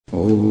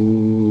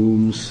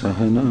ॐ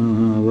सहना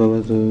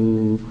भवतु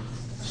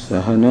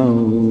सहनौ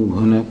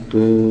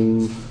भुनक्तु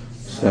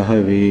सह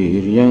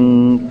वीर्यं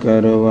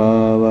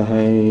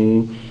करवावहै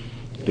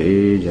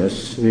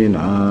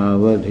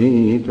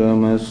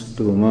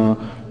तेजस्विनावधीतमस्तु मा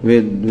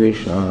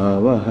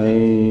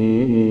विद्विषावहै।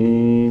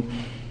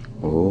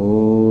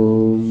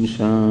 ॐ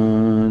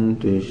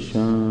शान्ति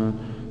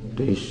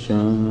शान्ति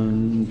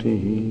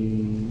शान्तिः।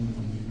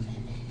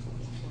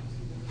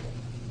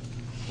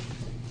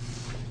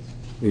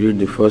 We read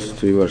the first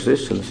three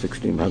verses,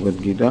 16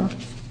 Bhagavad Gita.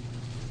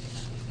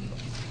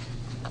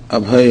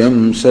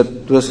 Abhayam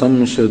sattva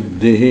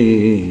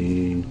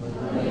samshuddhi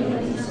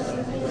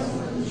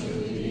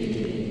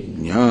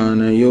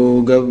jnana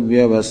yoga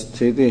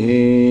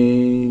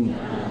vyavasthitihi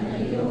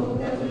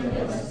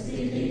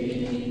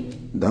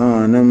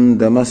dhanam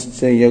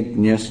damascha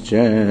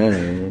yajñascha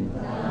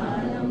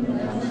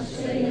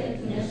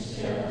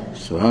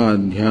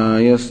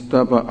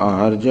swadhyayastapa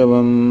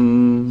arjavam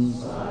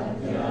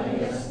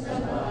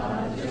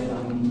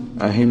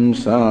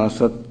ahimsa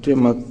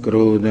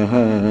satyamakrudha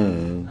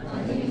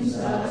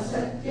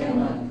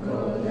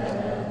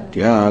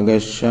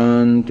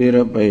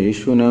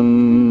tyagashantirapaisunam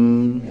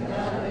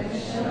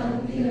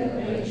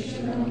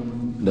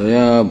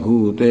daya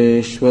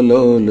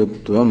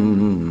bhuteshvaloluptvam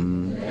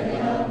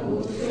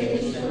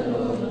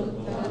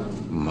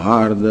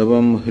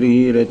mardavam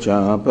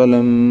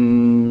hrirachapalam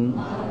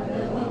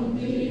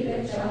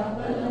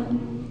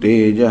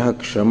tejah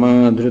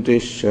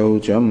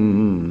kshamadhritish-shaucham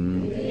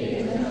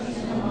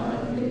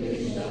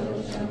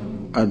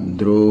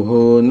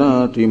adroho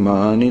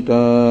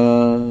natimanita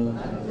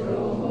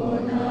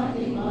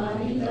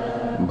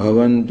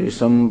bhavanti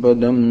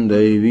sampadam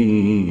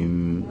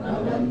daivim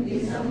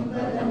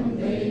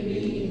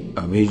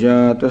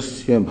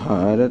abhijatasya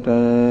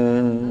bharata.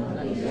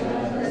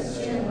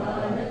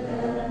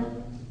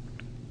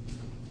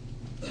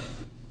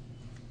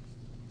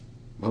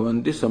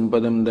 Bhavanti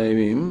sampadam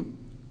daivim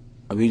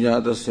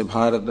abhijatasya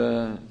bharata.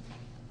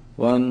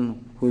 One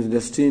who is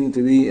destined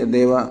to be a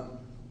deva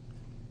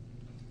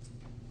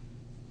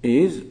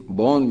is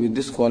born with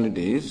these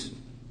qualities,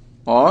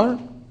 or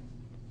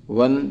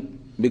one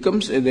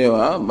becomes a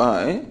deva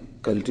by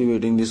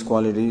cultivating these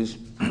qualities.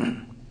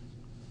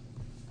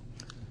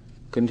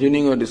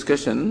 Continuing our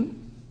discussion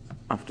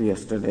after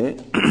yesterday,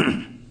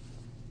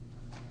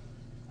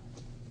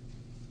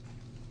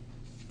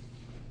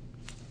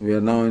 we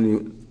are now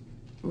in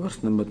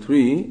verse number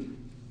 3,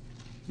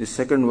 the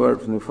second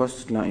word from the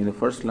first line. In the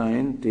first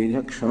line,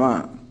 Teja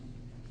Kshama.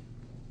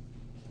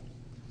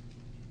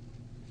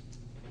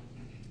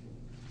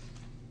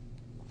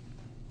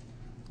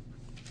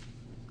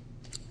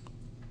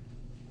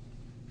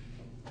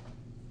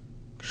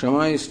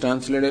 Kshama is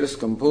translated as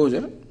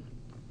composure,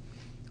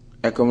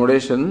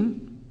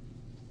 accommodation,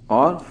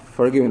 or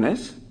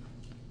forgiveness.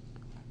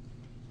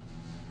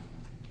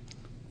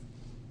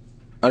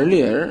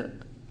 Earlier,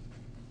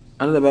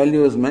 another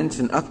value was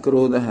mentioned,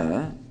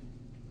 akrodha,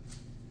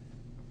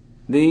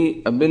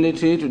 the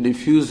ability to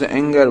diffuse the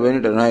anger when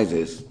it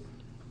arises.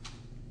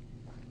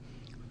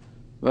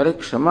 Whereas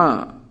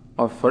kshama,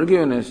 or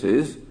forgiveness,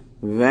 is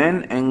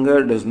when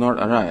anger does not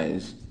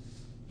arise,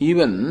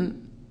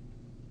 even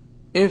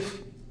if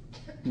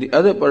the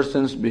other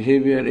person's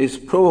behavior is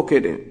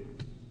provocative.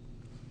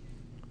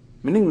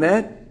 Meaning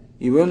that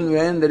even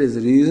when there is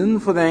reason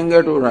for the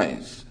anger to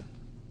arise,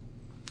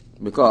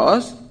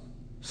 because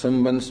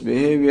someone's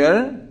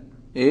behavior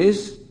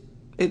is,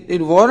 it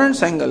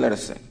warrants anger, let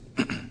us say.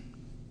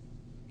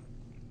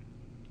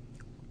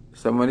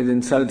 Someone is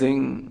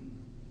insulting,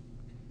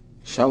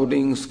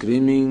 shouting,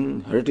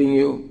 screaming, hurting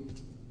you.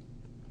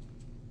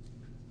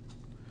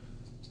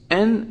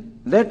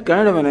 And that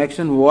kind of an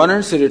action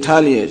warrants a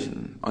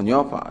retaliation on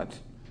your part.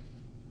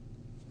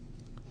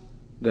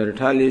 The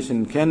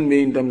retaliation can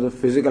be in terms of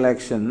physical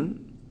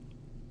action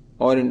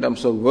or in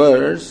terms of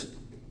words,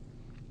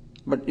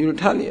 but you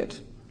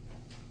retaliate.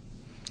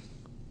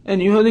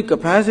 And you have the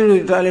capacity to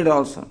retaliate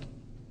also.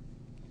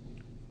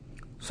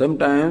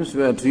 Sometimes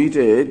we are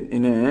treated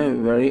in a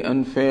very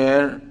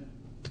unfair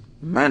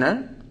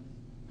manner,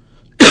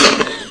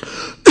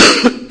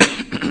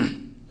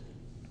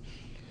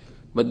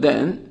 but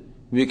then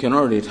we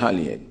cannot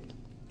retaliate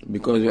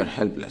because we are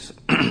helpless.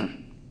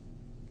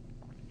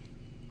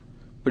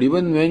 But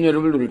even when you are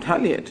able to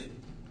retaliate,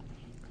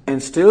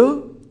 and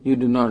still you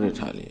do not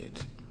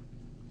retaliate,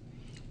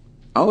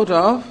 out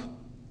of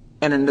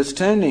an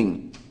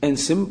understanding and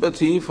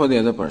sympathy for the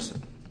other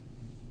person.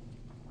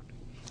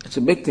 It's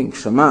a big thing.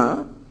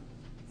 Kshama,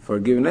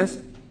 forgiveness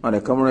or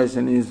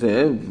accommodation, is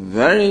a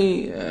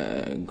very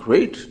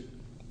great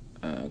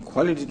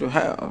quality to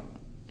have.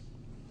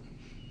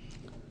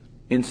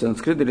 In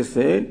Sanskrit it is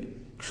said,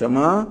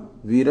 Kshama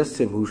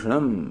virasya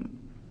bhushanam.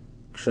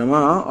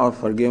 Kshama, or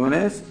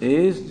forgiveness,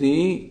 is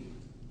the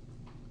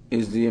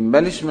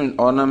embellishment,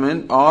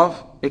 ornament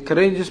of a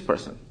courageous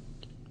person.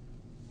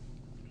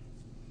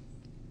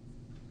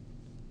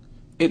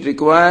 It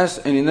requires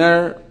an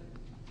inner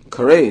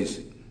courage,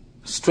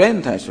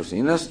 strength, I should say,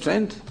 inner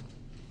strength.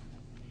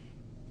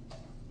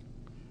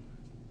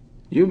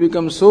 you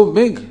become so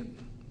big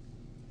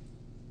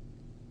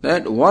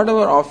that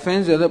whatever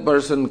offense the other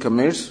person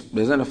commits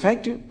doesn't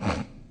affect you.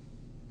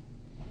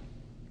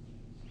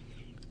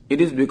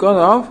 It is because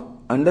of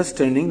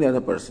understanding the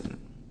other person.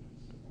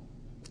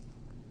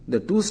 The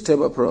two-step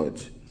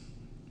approach.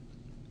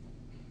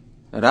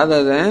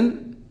 Rather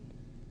than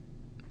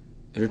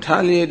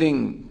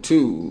retaliating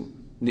to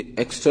the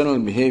external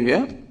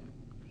behavior,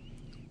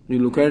 you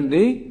look at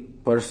the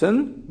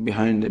person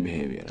behind the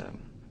behavior.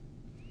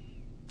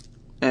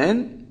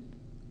 And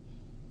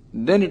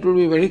then it will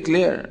be very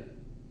clear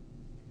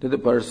that the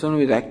person who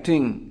is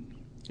acting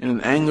in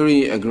an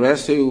angry,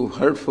 aggressive,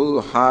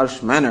 hurtful,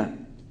 harsh manner,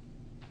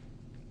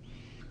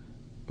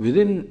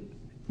 within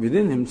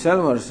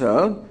himself or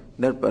herself,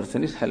 that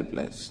person is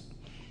helpless.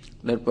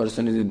 That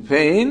person is in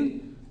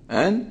pain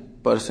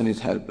and person is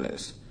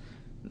helpless.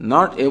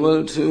 Not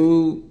able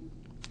to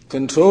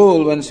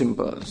control one's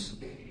impulse.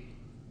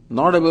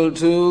 Not able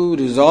to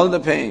resolve the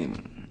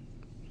pain.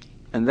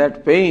 And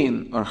that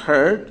pain or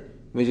hurt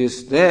which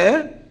is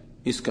there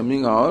is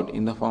coming out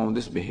in the form of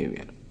this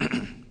behavior.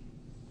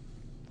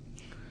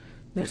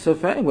 That's a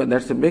fact, but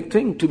that's a big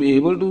thing to be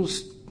able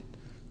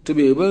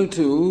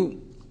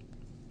to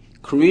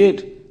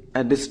create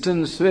a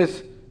distance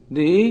with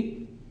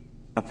the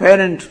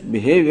apparent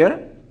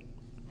behavior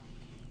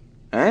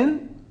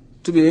and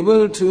to be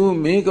able to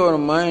make our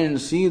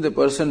mind see the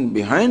person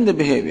behind the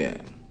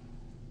behavior.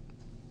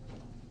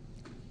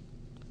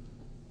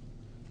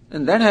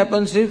 And that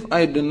happens if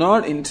I do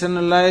not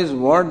internalize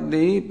what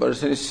the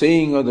person is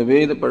saying or the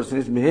way the person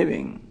is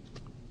behaving.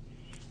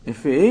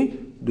 If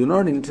we do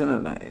not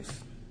internalize,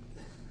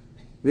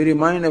 we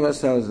remind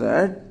ourselves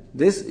that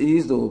this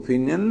is the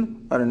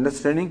opinion or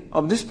understanding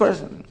of this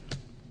person.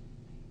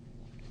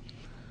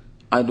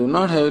 I do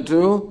not have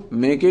to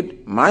make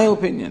it my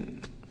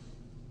opinion.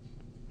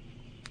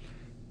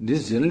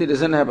 This generally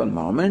doesn't happen. The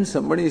moment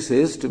somebody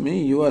says to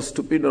me, you are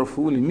stupid or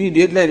fool,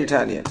 immediately I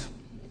retaliate.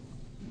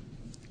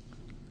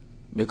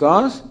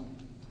 Because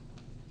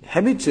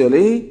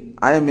habitually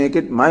I make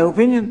it my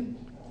opinion.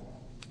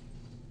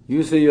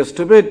 You say you are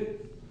stupid,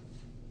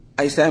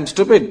 I say I am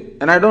stupid,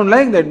 and I don't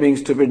like that being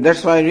stupid.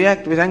 That's why I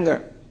react with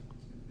anger.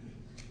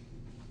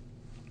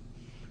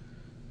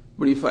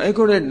 But if I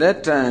could at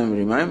that time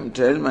remind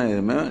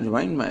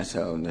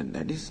myself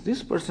that is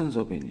this person's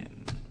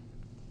opinion,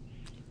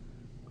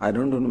 I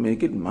don't want to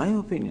make it my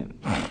opinion.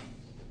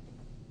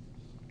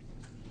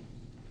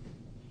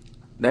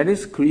 That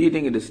is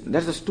creating a distance.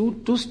 That's a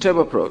two-step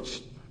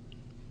approach.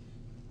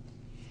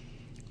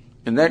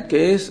 In that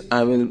case,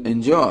 I will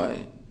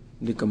enjoy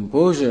the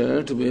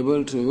composure to be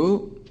able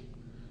to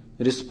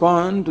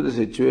respond to the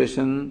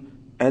situation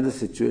as the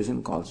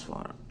situation calls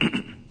for.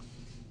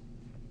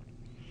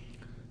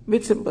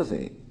 With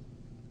sympathy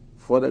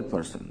for that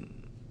person.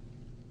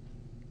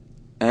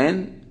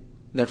 And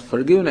that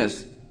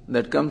forgiveness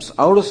that comes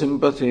out of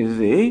sympathy is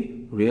the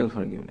real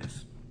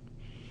forgiveness.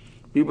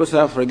 People say,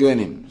 I've forgiven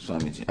him,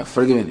 Swamiji, I've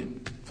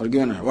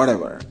forgiven her,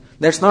 whatever.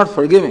 That's not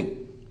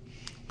forgiving.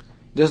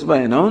 Just by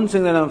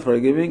announcing that I'm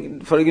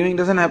forgiving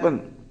doesn't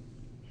happen.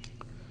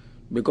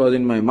 Because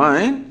in my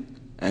mind,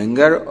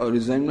 anger or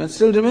resentment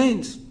still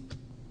remains.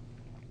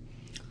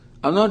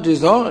 I've not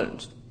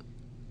resolved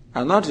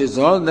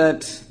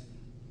that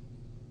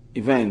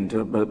event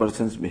or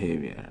person's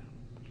behavior.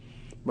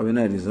 But when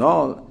I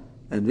resolve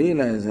and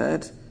realize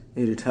that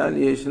a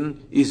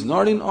retaliation is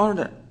not in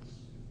order,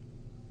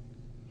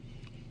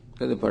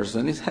 because the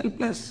person is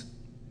helpless,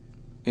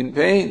 in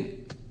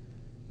pain,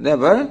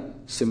 never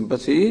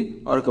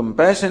sympathy or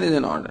compassion is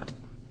in order.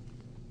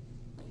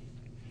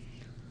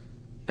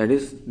 That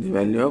is the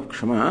value of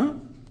kshama,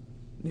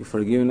 the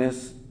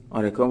forgiveness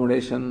or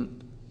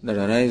accommodation that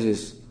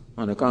arises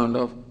on account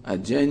of a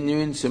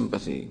genuine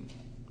sympathy,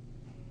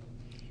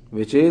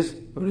 which is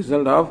a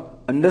result of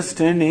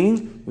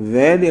understanding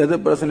where the other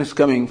person is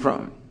coming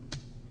from.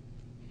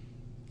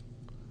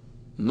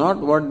 Not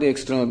what the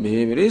external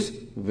behavior is,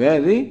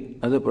 where the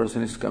other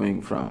person is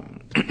coming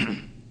from.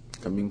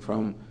 Coming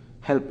from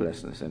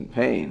helplessness and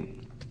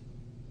pain.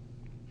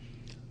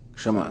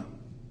 Kshama.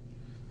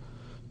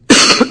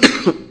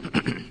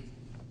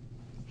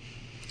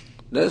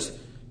 Thus,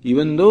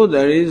 even though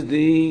there is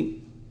the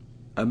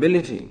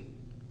ability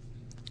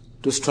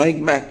to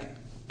strike back,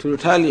 to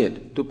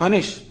retaliate, to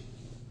punish,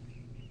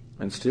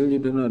 and still you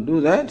do not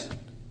do that,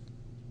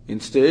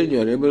 instead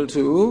you are able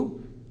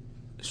to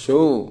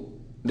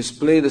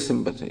display the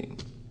sympathy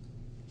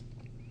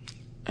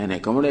and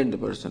accommodate the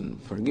person,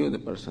 forgive the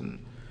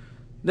person.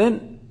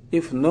 Then,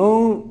 if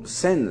no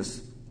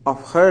sense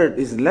of hurt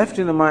is left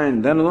in the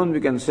mind, then alone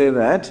we can say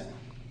that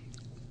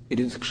it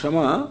is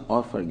kshama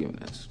or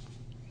forgiveness.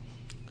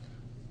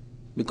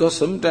 Because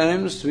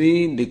sometimes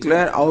we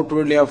declare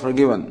outwardly I have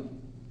forgiven,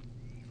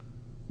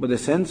 but the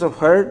sense of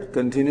hurt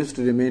continues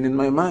to remain in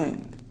my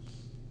mind.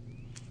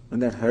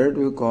 And that hurt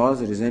will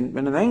cause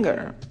resentment and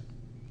anger.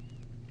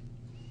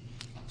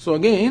 So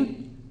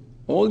again,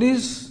 all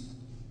these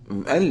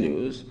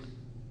values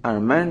are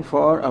meant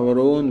for our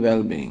own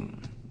well-being.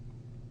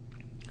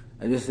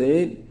 As I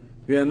said,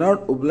 We are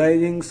not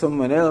obliging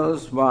someone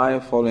else by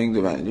following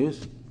the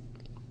values.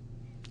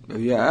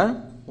 We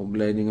are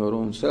obliging our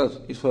own self.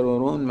 It's for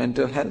our own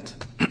mental health,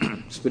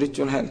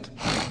 spiritual health.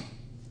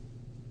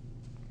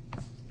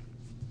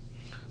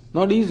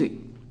 Not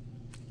easy.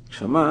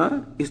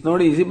 Kshama is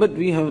not easy, but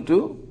we have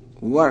to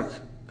work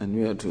and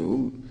we have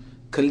to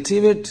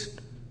cultivate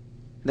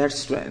that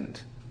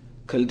strength,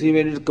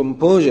 cultivate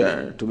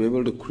composure to be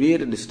able to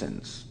create a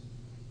distance.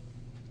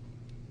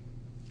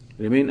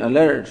 Remain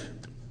alert,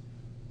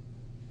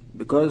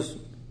 because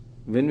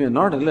when we are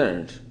not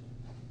alert,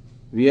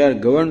 we are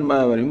governed by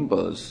our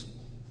impulse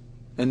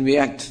and we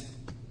act.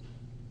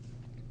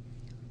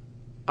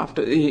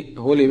 After the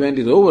whole event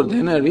is over,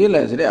 then I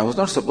realized that I was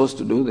not supposed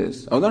to do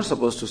this. I was not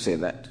supposed to say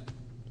that.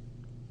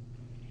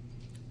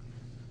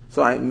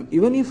 So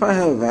even if I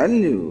have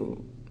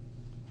value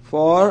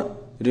for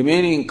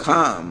remaining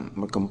calm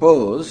or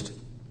composed,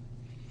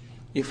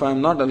 if I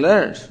am not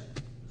alert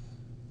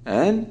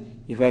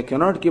and if I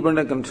cannot keep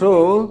under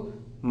control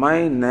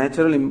my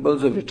natural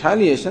impulse of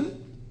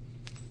retaliation,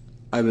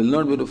 I will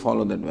not be able to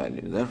follow that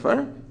value.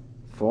 Therefore,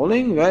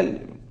 following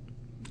value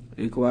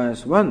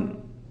requires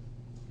one,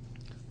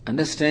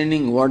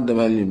 understanding what the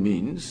value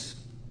means.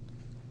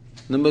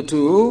 Number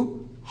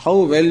two,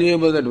 how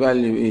valuable that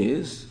value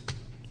is.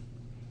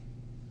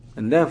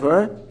 And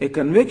therefore, a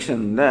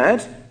conviction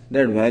that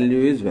that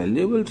value is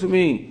valuable to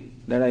me,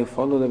 that I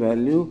follow the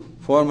value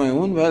for my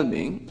own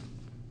well-being.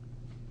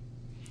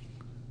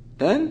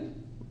 Then,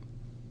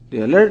 the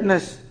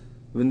alertness,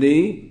 when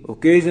the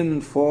occasion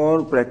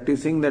for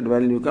practicing that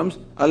value comes,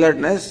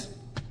 alertness,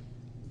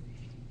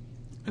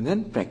 and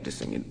then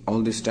practicing it.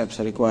 All these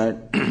steps are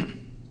required.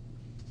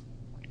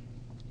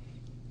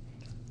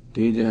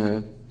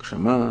 Teja,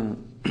 Kshama.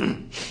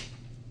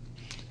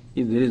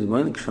 If there is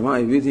one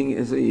Kshama, everything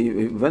is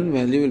one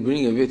value will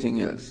bring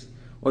everything else.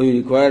 Or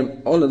you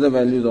require all other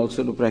values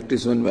also to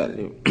practice one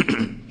value.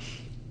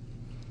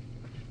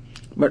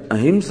 But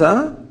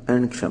Ahimsa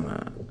and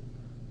Kshama,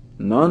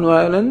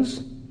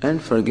 non-violence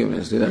and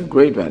forgiveness, these are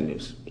great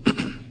values.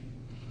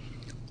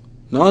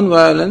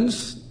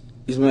 Non-violence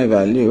is my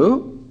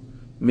value,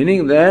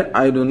 meaning that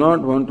I do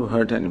not want to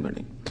hurt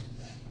anybody.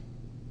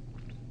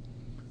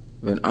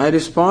 When I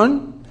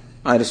respond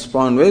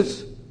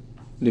with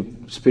the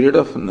spirit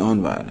of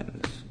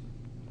non-violence.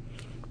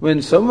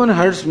 When someone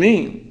hurts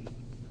me,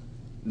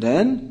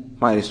 then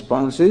my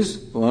response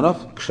is one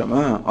of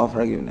Kshama, of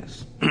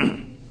forgiveness.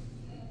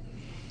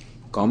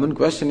 Common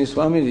question is,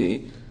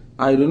 Swamiji,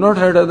 I do not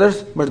hurt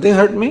others, but they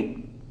hurt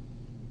me.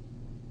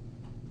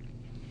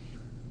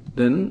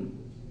 Then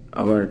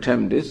our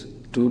attempt is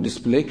to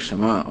display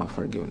Kshama, of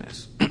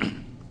forgiveness.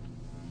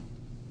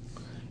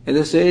 As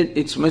I said,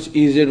 it's much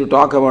easier to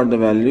talk about the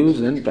values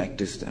than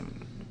practice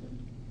them.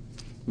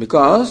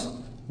 Because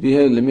we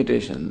have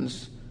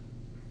limitations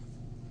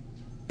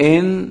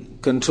in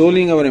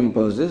controlling our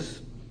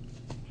impulses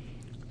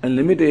and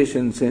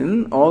limitations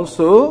in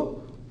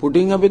also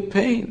putting up with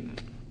pain.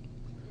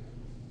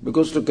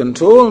 Because to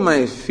control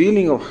my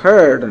feeling of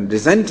hurt and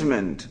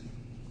resentment,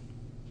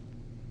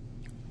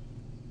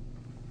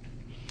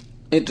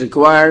 it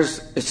requires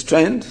a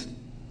strength,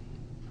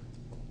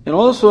 and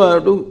also I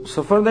have to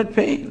suffer that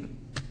pain.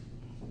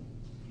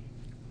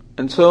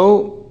 And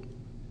so,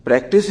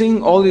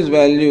 practicing all these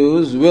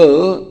values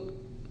will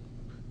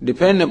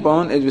depend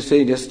upon, as we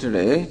said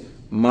yesterday,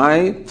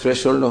 my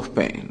threshold of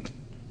pain.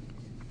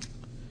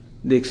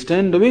 The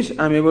extent to which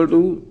I am able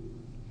to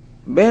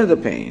bear the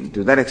pain,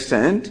 to that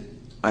extent,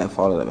 I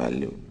follow the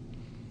value.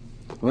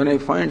 When I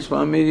find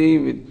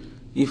Swamiji,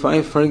 if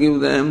I forgive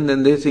them,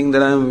 then they think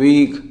that I am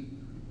weak.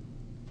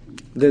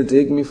 They'll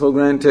take me for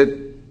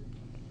granted.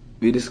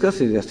 We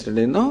discussed it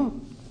yesterday. No.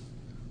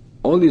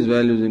 All these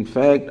values, in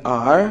fact,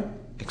 are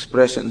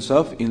expressions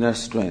of inner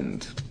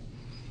strength.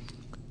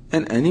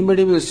 And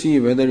anybody will see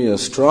whether you are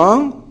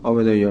strong or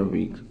whether you are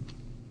weak.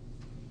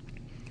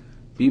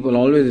 People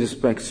always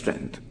respect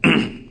strength.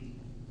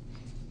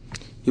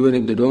 Even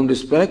if they don't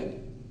respect,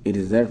 it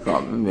is their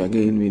problem.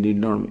 Again, we did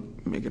not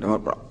make it our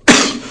problem.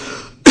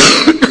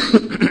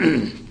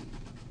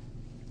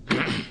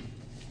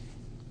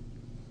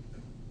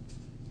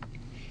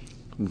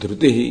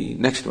 Dhrutihi,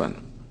 next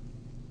one.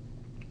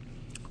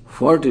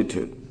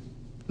 Fortitude,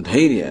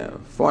 dhairya,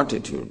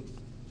 fortitude.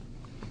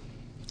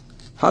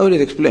 How it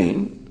is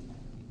explained?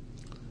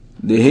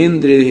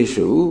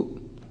 Dehendriyeshu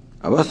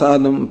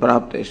avasadam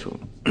prapteshu.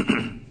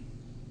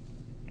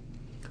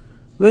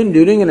 When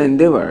during an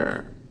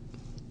endeavor,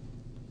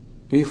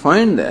 we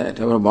find that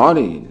our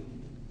body,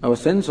 our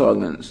sense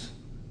organs,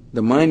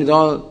 the mind is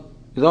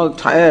all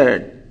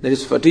tired, there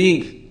is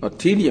fatigue or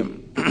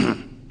tedium.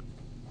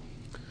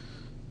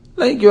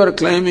 Like you are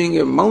climbing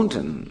a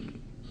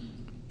mountain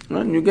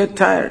and you get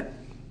tired.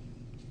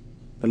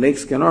 The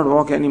legs cannot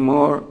walk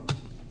anymore.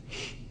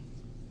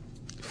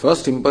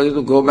 First impulse is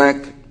to go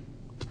back.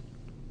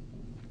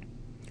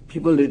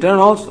 People return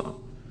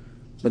also.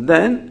 But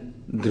then,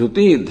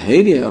 dhruti,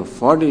 dhairya, or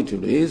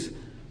fortitude is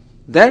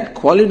that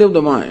quality of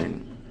the mind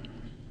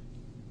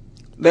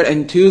that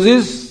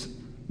enthuses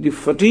the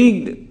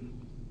fatigued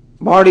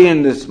body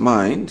and this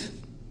mind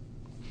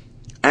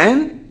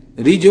and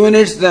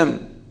rejuvenates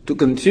them to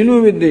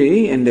continue with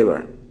the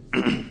endeavor.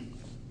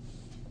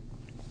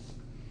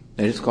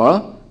 That is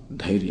called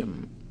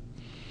dhairyam.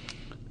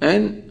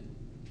 And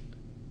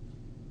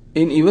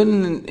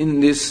even in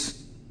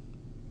this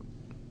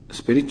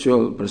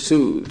spiritual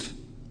pursuit,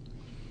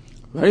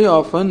 very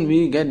often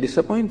we get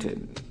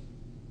disappointed.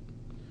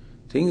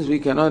 Things we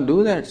cannot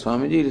do that.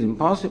 Swamiji, it is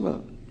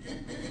impossible.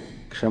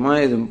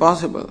 Kshama is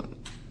impossible.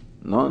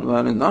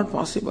 Non-violence is not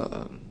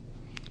possible.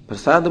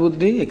 Prasada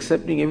buddhi,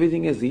 accepting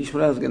everything as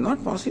Ishvara, is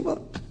not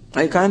possible.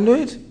 I can't do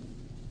it.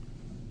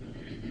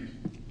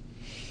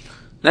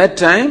 That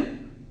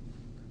time,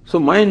 so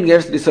mind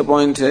gets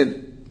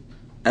disappointed.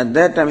 At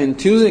that time,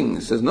 enthusing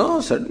says, no,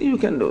 certainly you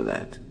can do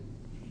that.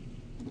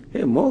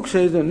 Hey,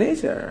 moksha is the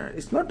nature.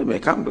 It's not to be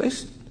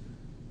accomplished.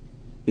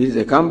 It is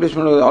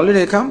accomplishment was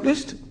already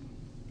accomplished.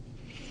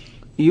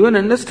 Even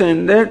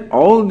understand that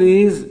all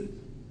these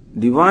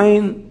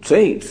divine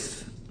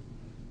traits,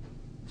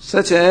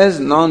 such as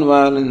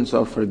non-violence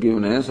or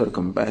forgiveness or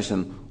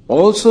compassion,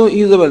 also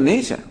is our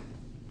nature.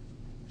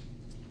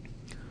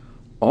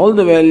 All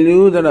the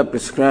values that are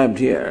prescribed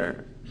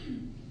here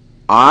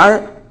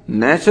are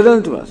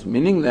natural to us,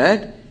 meaning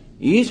that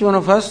each one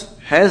of us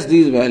has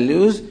these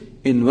values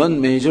in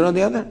one measure or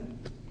the other.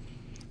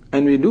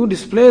 And we do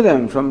display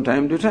them from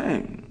time to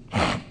time.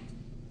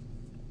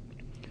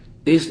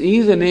 This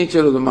is the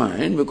nature of the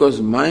mind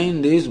because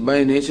mind is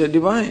by nature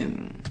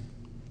divine.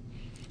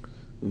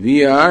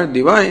 We are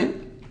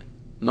divine.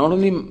 Not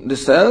only the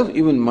self,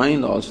 even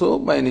mind also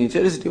by nature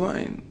is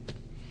divine.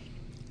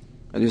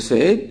 As you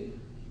said,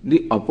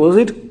 the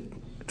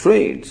opposite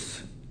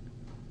traits,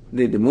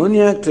 the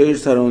demoniac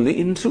traits are only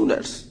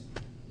intruders,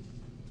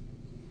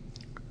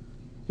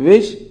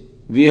 which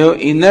we have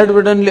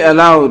inadvertently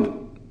allowed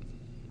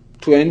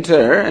to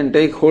enter and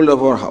take hold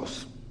of our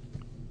house.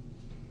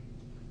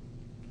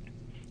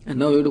 And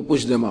now we have to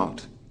push them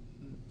out.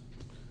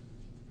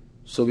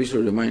 So we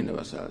should remind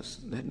ourselves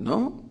that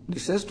no,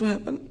 this has to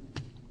happen.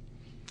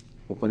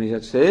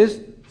 Upanishad says,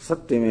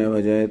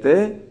 Satyameva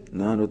jayate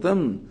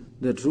nanutam.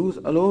 The truth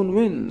alone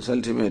wins.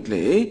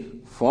 Ultimately,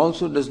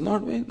 falsehood does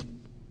not win.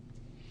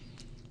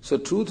 So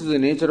truth is the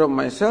nature of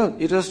myself.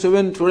 It has to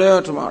win today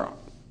or tomorrow.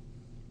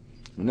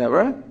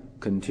 Never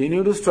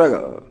continue to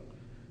struggle.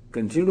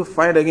 Continue to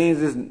fight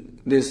against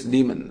these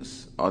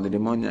demons or the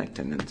demoniac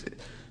tendencies.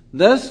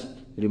 Thus,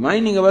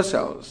 reminding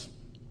ourselves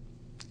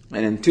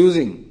and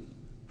enthusing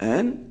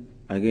and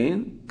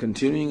again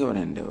continuing our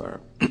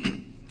endeavor.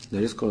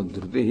 That is called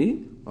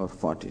dhruti or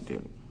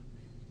fortitude.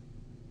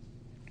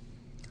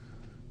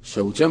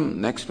 Shaucham,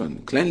 next one,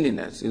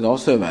 cleanliness is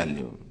also a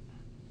value.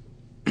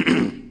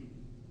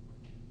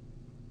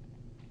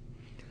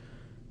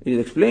 It is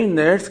explained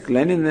that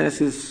cleanliness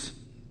is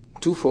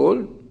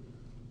twofold.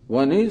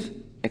 One is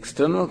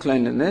external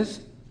cleanliness,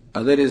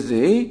 other is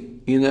the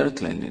inner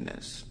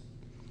cleanliness.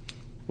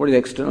 What is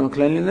external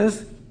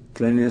cleanliness?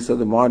 Cleanliness of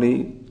the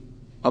body,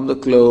 of the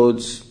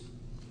clothes,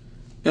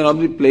 and of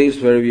the place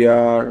where we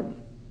are.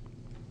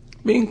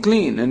 Being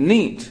clean and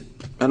neat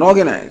and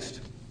organized.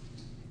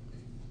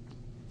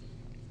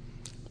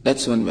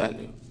 That's one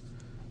value.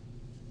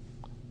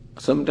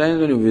 Sometimes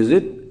when you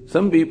visit,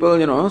 some people,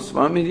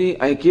 Swamiji,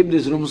 I keep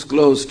these rooms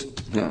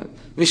closed. Yeah.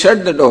 We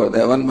shut the door,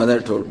 that one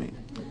mother told me.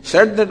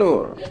 Shut the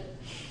door.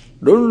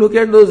 Don't look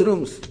at those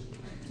rooms.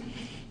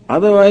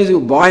 Otherwise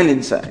you boil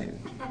inside.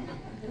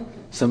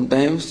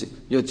 Sometimes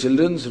your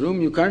children's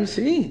room you can't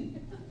see.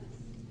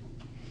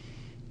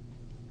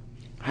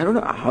 I don't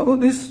know how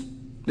this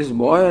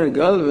boy or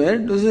girl, where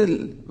does it,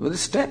 with a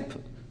step?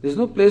 There's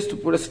no place to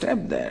put a step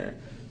there.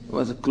 It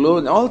was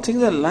clothes, all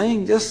things are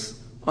lying just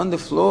on the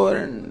floor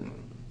and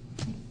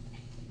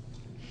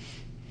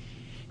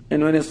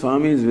when a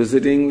Swami is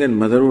visiting, then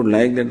mother would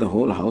like that the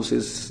whole house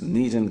is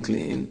neat and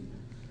clean.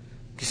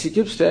 She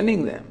keeps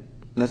standing there.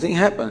 Nothing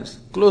happens.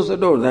 Close the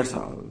door, that's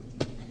all.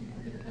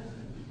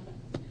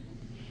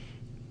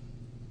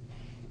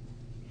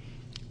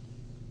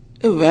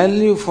 A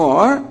value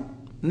for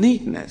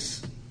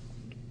neatness,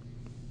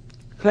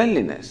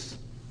 cleanliness.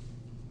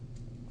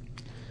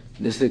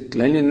 They say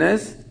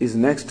cleanliness is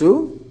next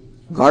to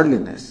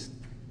godliness.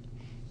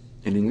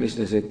 In English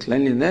they say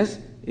cleanliness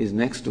is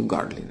next to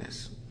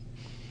godliness.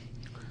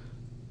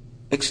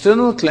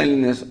 External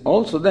cleanliness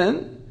also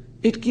then,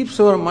 it keeps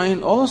our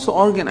mind also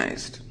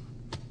organized,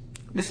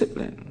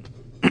 disciplined.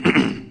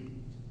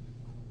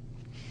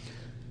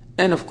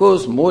 And of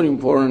course more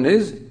important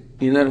is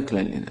inner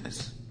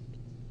cleanliness.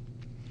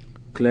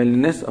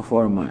 Cleanliness of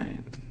our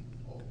mind.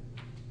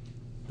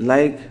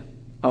 Like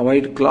a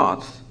white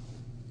cloth.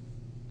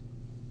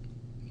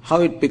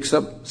 How it picks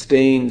up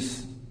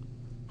stains,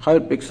 how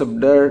it picks up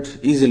dirt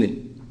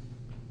easily,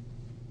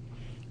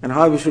 and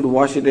how we should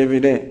wash it every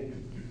day.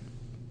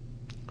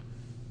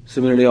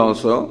 Similarly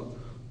also,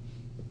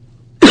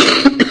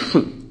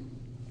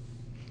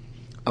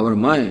 our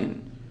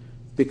mind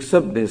picks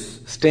up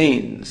these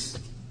stains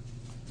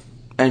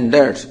and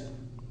dirt.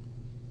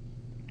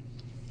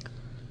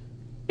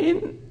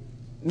 In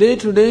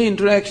day-to-day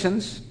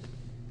interactions,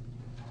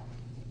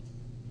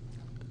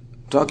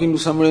 talking to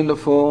somebody on the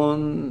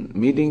phone,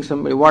 meeting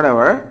somebody,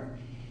 whatever,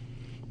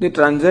 the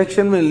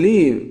transaction will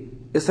leave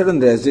a certain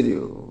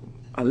residue,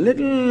 a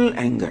little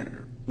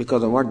anger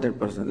because of what that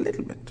person, a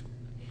little bit,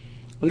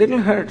 a little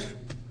hurt,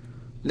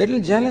 little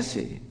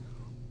jealousy.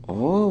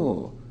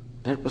 Oh,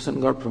 that person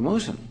got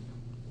promotion.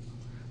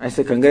 I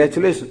say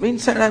congratulations.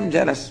 Inside I'm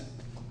jealous.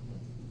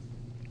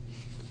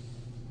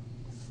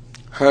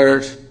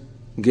 Hurt,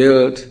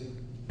 guilt,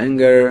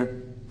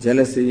 anger,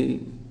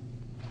 jealousy.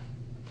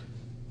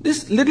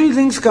 These little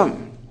things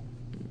come.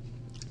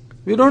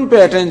 We don't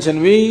pay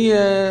attention. We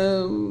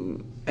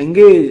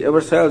engage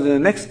ourselves in the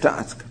next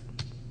task.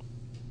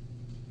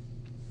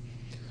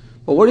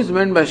 But what is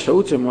meant by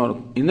shaucham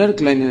or inner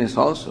cleanliness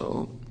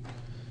also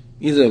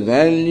is a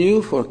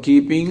value for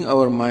keeping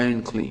our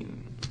mind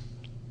clean.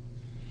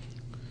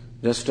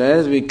 Just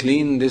as we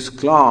clean this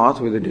cloth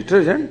with a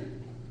detergent,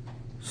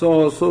 so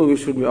also we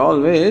should be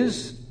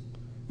always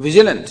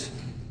vigilant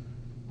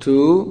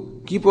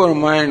to keep our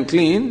mind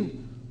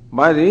clean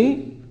by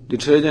the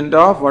detergent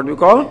of what we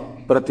call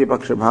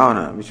Pratipaksha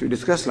Bhavana, which we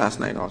discussed last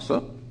night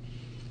also.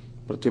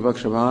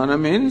 Pratipaksha Bhavana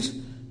means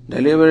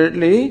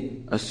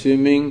deliberately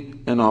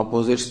assuming an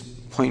opposite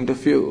point of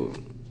view.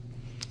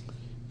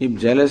 If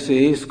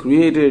jealousy is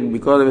created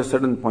because of a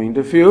certain point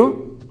of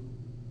view,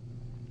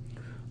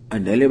 I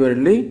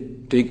deliberately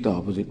take the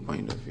opposite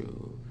point of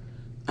view.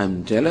 I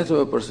am jealous of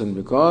a person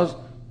because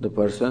the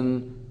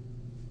person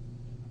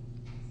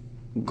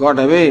got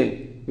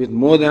away with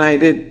more than I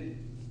did.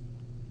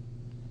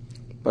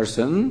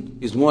 Person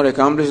is more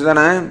accomplished than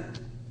I am.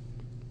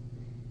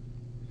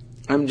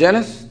 I am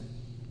jealous.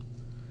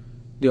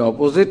 The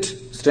opposite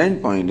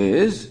standpoint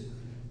is,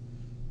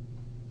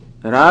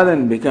 rather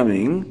than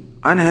becoming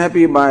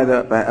unhappy by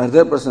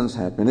other person's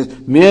happiness,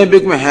 may I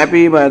become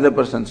happy by other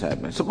person's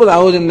happiness. Suppose I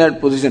was in that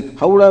position,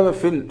 how would I have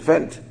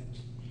felt?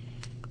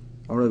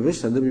 I would have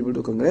wished other people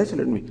to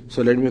congratulate me,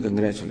 so let me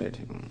congratulate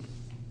him.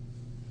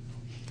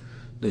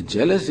 The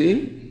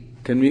jealousy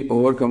can be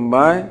overcome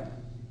by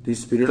the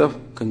spirit of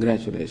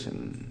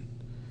congratulation,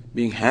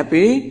 being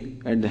happy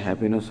at the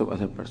happiness of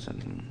other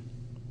person.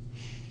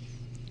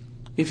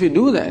 If you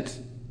do that,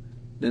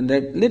 then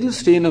that little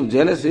stain of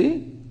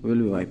jealousy will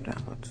be wiped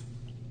out.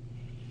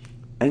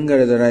 Anger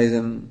has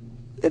arisen,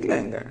 little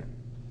anger.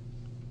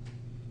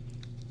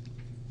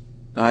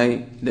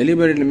 I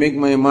deliberately make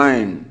my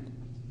mind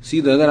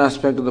see the other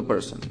aspect of the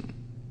person.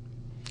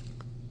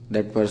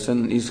 That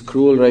person is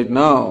cruel right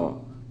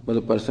now, but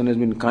the person has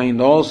been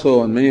kind also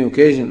on many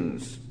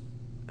occasions.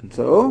 And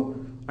so,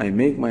 I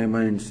make my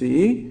mind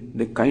see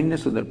the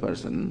kindness of that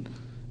person,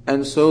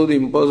 and so the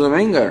impulse of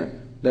anger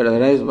that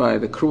arises by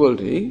the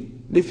cruelty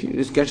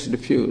gets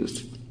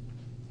diffused.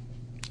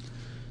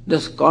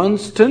 Thus,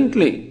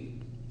 constantly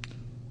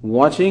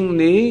watching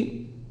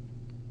the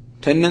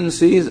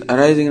tendencies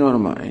arising in our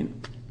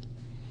mind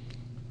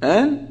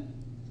and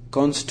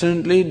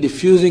constantly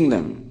diffusing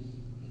them.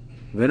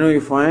 Whenever you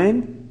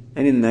find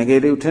any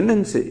negative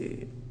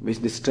tendency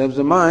which disturbs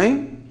the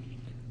mind,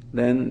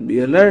 then be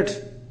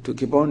alert to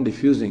keep on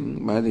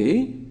diffusing by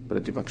the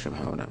Pratipaksha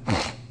Bhavana.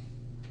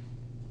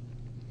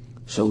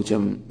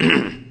 Shaucham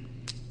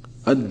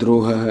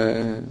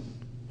Adroha.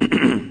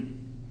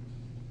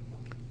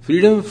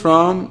 Freedom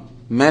from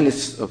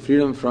malice, or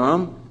freedom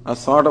from a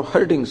thought of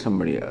hurting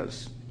somebody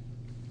else.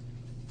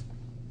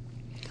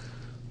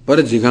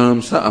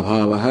 Parajigamsa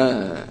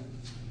abhavaha.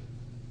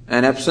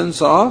 An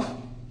absence of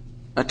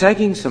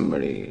attacking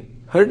somebody,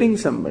 hurting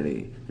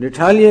somebody,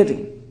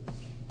 retaliating.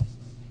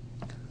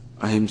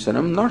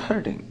 Ahimsanam, not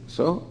hurting.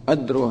 So,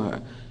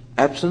 adroha.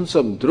 Absence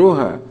of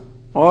droha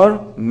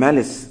or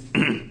malice.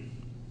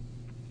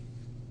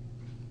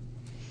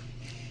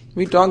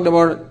 We talked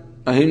about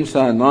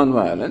ahimsa,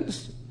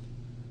 non-violence.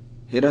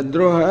 Here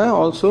adroha,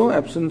 also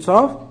absence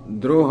of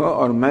droha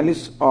or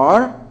malice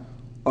or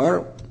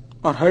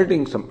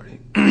hurting somebody.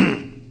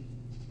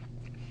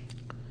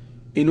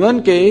 In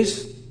one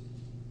case,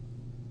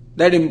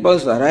 that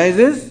impulse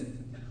arises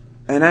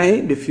and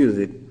I diffuse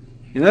it.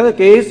 In another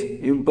case,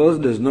 impulse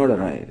does not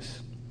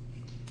arise.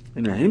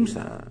 In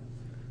ahimsa,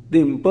 the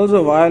impulse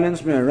of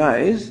violence may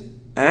arise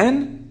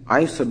and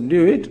I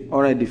subdue it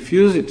or I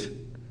diffuse it.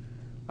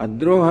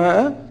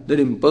 Adroha, that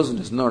impulse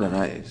does not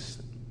arise.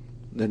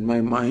 That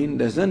my mind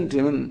doesn't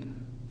even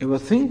ever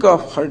think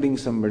of hurting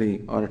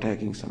somebody or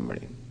attacking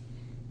somebody.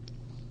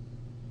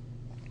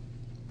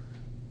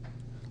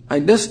 I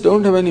just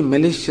don't have any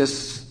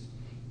malicious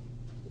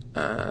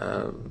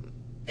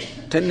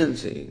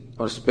tendency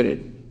or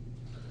spirit.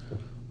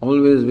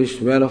 Always wish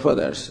well of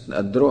others.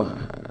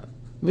 Adroha.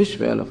 Wish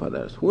well of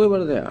others.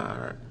 Whoever they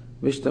are,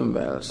 wish them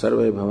well.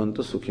 Sarve bhavantu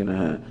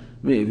sukhinaha.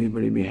 May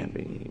everybody be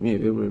happy. May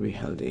everybody be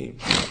healthy.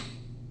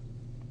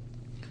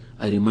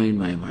 I remind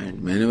my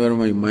mind. Whenever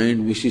my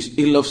mind wishes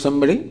ill of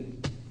somebody,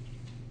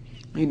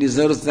 he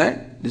deserves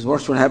that. This is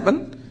what should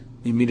happen.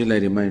 Immediately I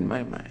remind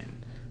my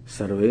mind.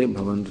 Sarve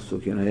bhavantu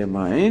sukhinaha.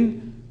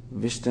 Mind,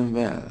 wish them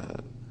well.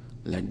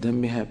 Let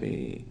them be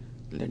happy.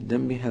 Let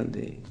them be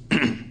healthy.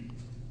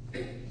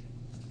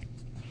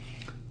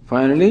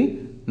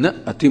 Finally, na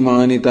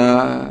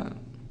atimanita.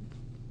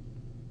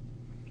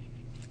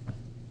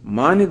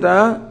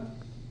 Manita,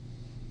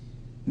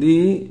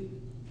 the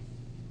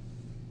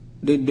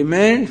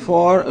demand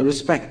for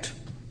respect,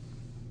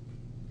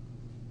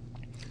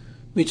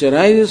 which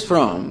arises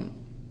from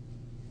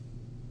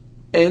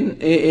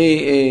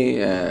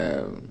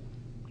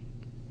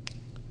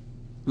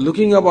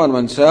looking upon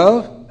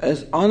oneself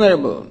as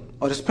honorable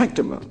or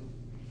respectable.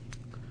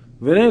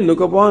 When I look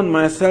upon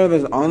myself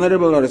as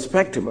honorable or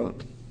respectable,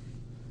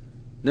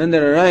 then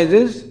there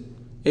arises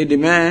a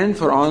demand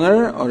for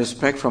honor or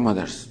respect from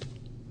others.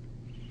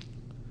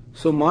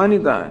 So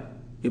manita,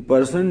 a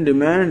person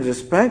demands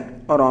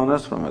respect or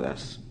honors from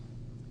others.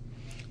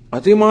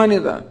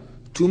 Atimanita,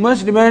 too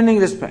much demanding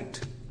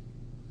respect,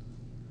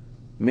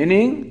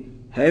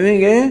 meaning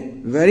having a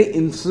very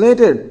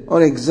inflated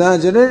or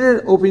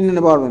exaggerated opinion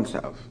about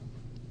oneself.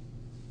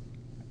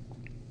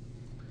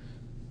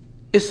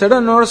 A certain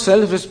amount of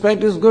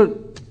self-respect is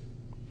good.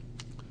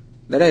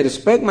 That I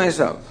respect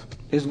myself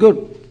is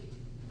good.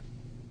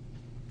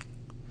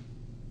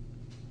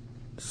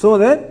 So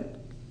that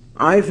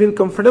I feel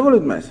comfortable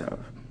with myself.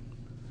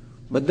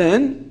 But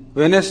then,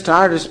 when I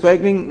start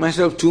respecting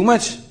myself too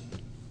much,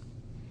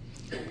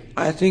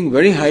 I think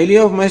very highly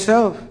of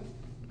myself,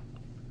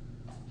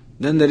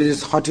 then there is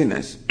this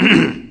haughtiness.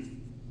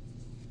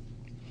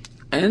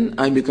 And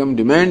I become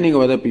demanding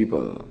of other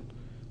people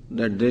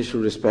that they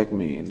should respect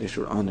me, they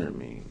should honor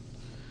me.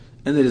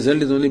 And the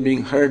result is only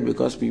being hurt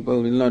because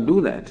people will not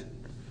do that.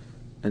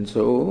 And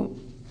so,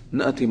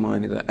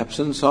 natimani, the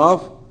absence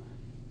of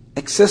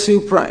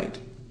excessive pride.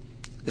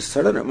 A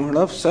certain amount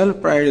of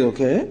self-pride is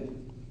okay,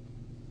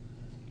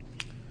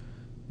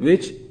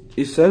 which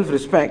is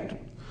self-respect.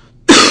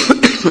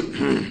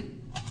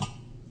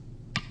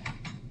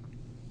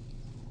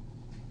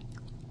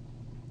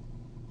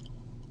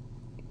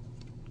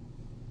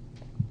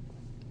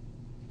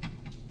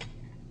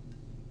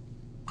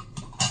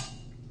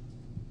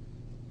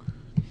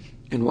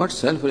 And what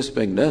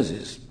self-respect does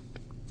is,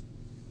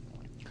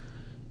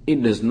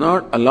 it does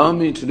not allow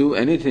me to do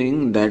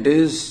anything that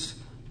is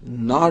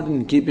not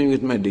in keeping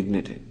with my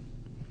dignity.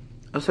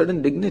 A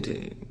certain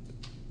dignity.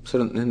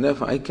 And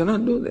therefore I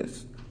cannot do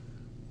this.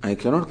 I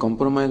cannot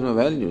compromise my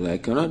values. I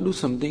cannot do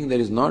something that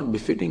is not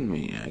befitting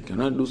me. I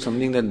cannot do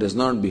something that does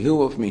not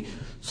behove of me.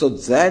 So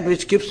that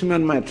which keeps me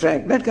on my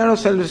track, that kind of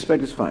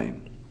self-respect is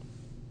fine.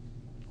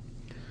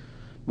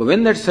 But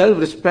when that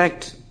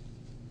self-respect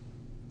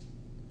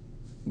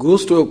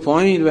goes to a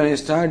point when I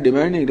start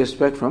demanding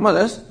respect from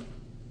others,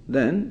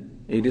 then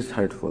it is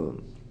hurtful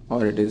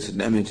or it is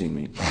damaging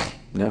me.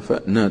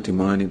 Therefore,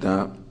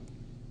 natimanita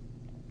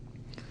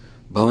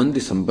bhavanti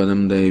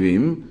sampadam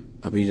daivim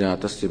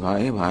abhijatasya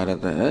bhaya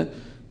bharata.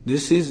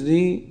 This is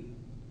the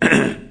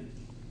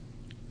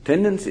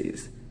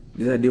tendencies.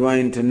 These are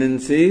divine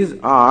tendencies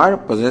are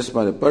possessed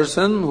by the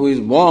person who is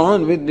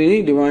born with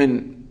the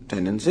divine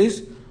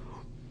tendencies,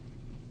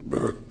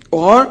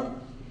 or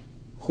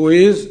who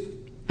is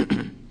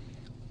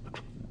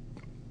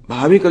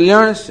bhavi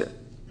kalyanasya.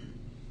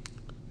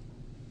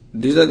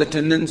 These are the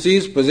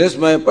tendencies possessed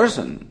by a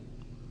person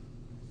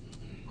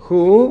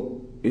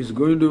who is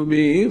going to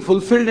be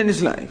fulfilled in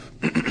his life,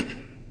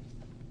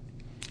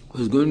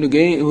 who is going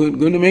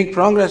to make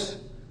progress,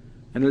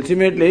 and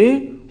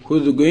ultimately who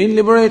is going to be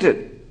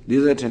liberated.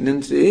 These are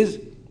tendencies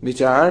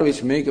which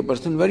make a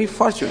person very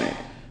fortunate.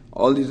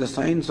 All these are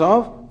signs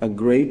of a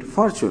great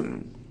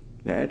fortune,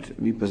 that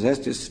we possess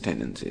these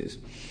tendencies.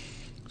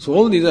 So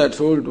all these are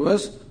told to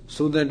us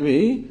so that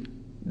we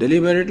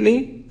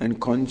deliberately and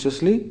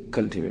consciously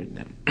cultivate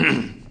them.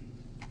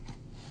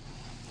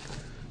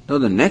 Now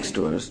the next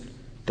verse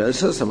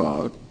tells us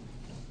about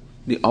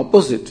the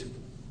opposite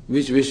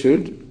which we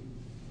should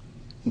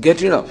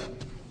get rid of.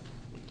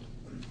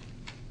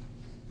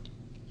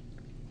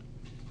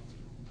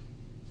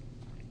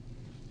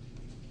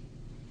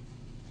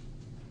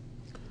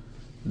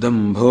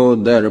 Dambho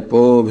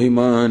darpo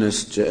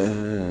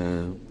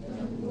bhimanascha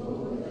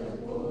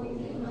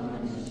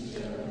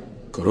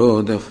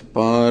krodhah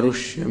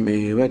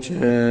parushyameva cha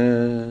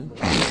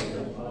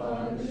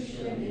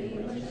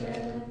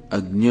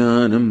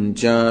ajnanam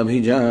cha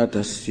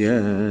bhijatasya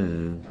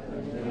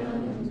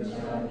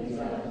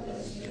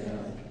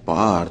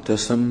partha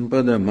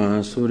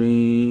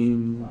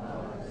sampadamasurim.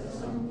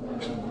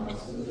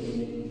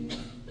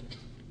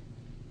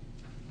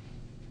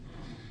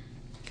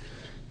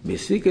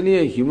 Basically,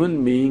 a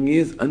human being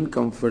is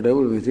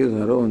uncomfortable with his or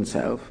her own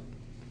self.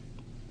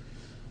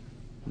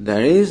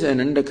 There is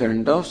an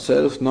undercurrent of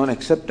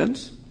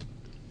self-non-acceptance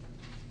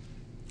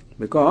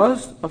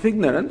because of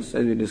ignorance,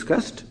 as we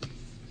discussed,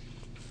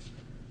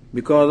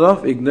 because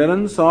of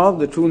ignorance of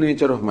the true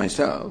nature of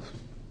myself,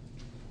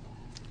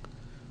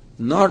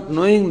 not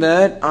knowing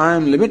that I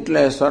am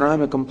limitless or I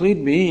am a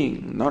complete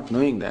being, not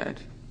knowing that,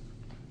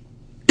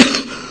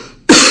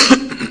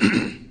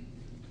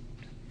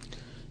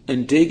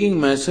 and taking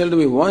myself to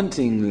be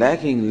wanting,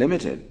 lacking,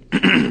 limited,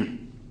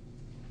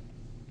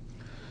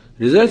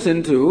 results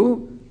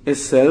into a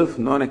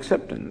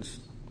self-non-acceptance,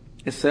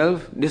 a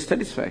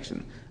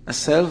self-dissatisfaction, a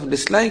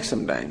self-dislike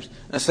sometimes,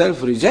 a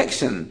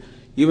self-rejection,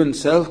 even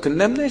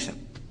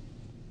self-condemnation.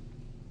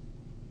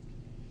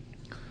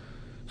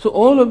 So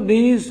all of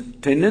these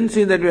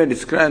tendencies that we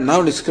are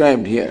now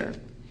described here,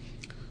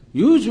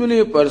 usually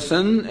a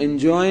person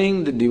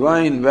enjoying the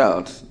divine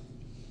wealth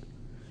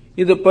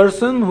is a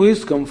person who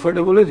is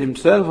comfortable with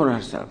himself or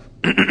herself.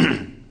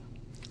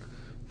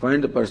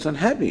 Find the person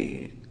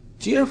happy,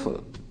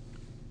 cheerful.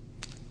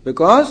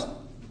 Because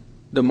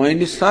the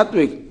mind is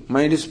sattvic,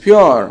 mind is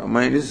pure,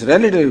 mind is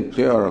relatively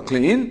pure or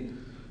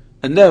clean,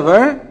 and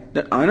therefore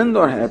that ananda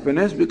or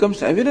happiness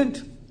becomes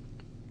evident.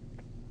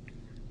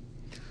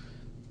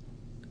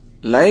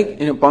 Like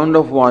in a pond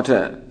of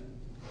water,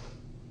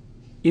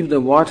 if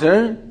the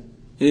water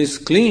is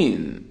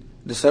clean,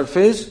 the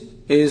surface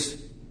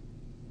is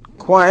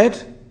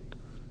quiet,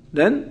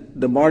 then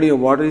the body of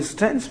water is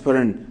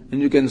transparent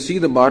and you can see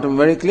the bottom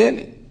very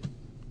clearly.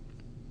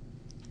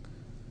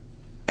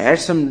 Add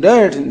some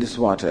dirt in this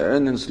water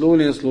and then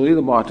slowly and slowly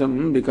the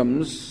bottom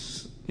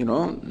becomes,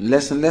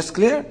 less and less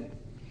clear.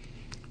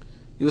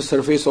 If the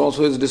surface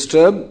also is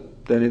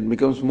disturbed, then it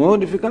becomes more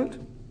difficult.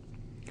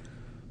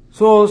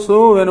 So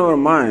also when our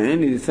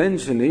mind is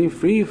essentially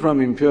free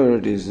from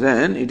impurities,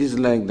 then it is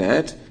like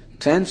that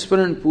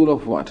transparent pool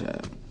of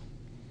water.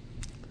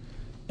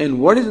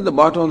 And what is at the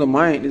bottom of the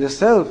mind is the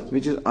self,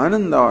 which is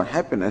ananda or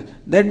happiness,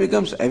 that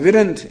becomes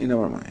evident in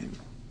our mind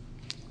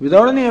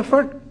without any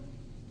effort.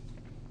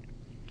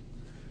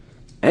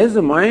 As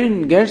the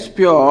mind gets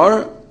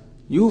pure,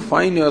 you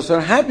find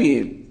yourself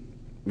happy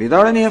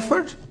without any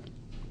effort.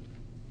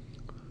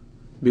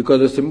 Because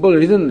the simple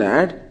reason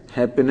that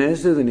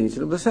happiness is the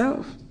nature of the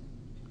self.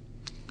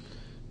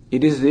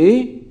 It is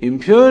the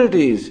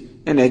impurities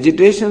and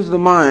agitations of the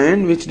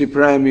mind which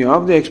deprive me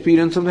of the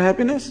experience of the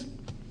happiness.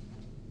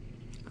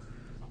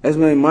 As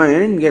my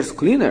mind gets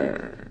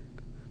cleaner,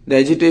 the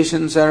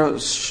agitations are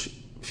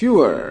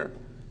fewer,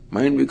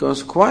 mind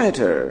becomes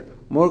quieter,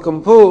 more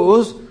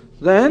composed,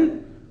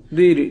 then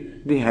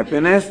the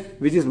happiness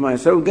which is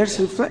myself gets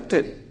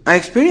reflected. I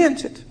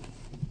experience it.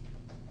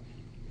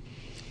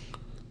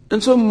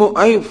 And so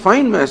I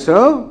find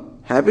myself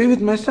happy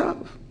with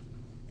myself.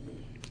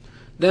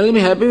 Then I will be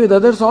happy with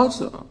others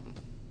also.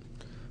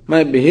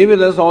 My behavior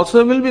with others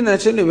also will be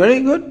naturally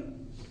very good.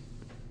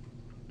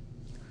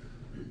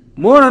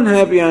 More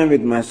unhappy I am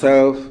with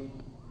myself,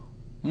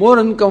 more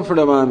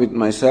uncomfortable I am with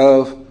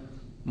myself,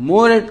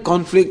 more at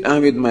conflict I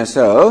am with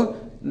myself,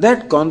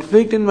 that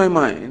conflict in my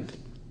mind,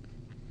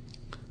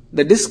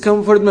 the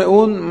discomfort my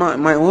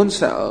own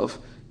self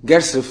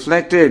gets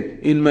reflected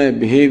in my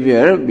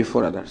behavior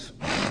before others.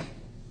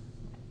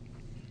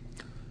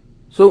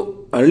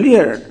 So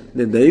earlier,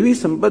 the Daivi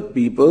Sampat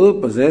people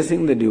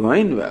possessing the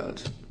divine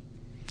wealth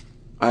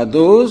are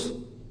those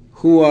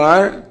who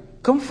are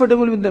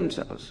comfortable with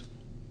themselves.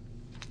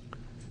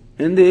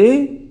 And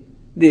the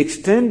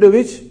extent to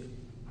which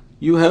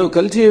you have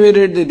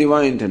cultivated the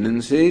divine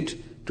tendency,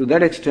 to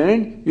that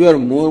extent you are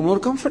more and more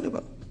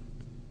comfortable.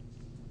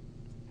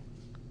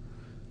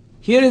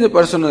 Here is a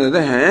person on the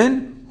other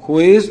hand who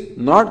is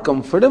not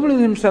comfortable with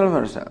himself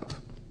or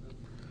herself.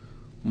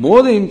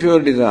 More the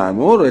impurities are,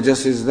 more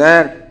rajas is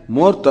there,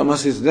 more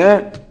tamas is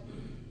there,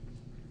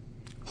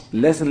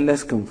 less and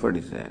less comfort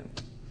is there.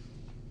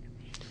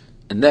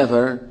 And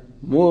therefore,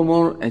 more and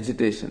more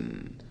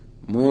agitation,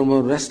 more and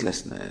more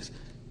restlessness.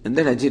 And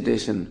that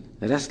agitation,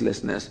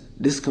 restlessness,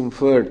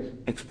 discomfort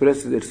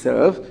expresses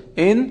itself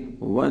in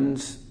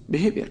one's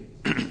behavior.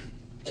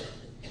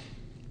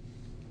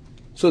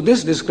 So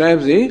this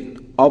describes the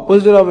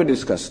opposite of what we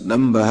discussed.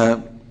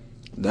 Dambha,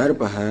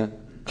 darpaha,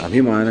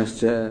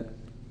 abhimanascha.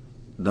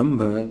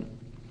 Dambha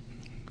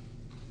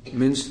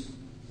means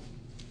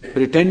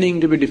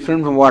pretending to be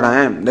different from what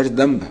I am. That is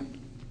dambha.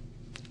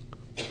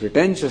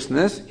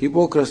 Pretentiousness,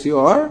 hypocrisy,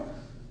 or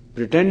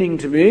pretending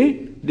to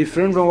be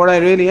different from what I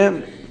really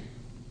am.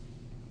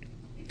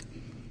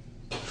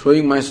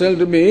 Showing myself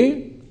to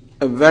be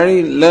a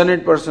very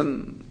learned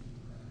person,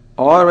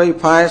 or a very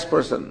pious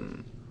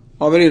person,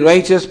 or a very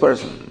righteous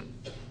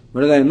person.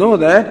 But as I know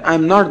that, I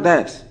am not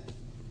that.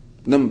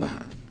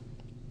 Dambha.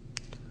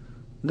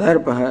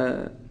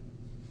 Darpaha.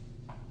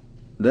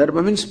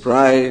 Darpa means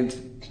pride,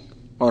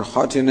 or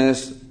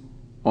haughtiness,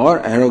 or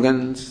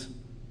arrogance.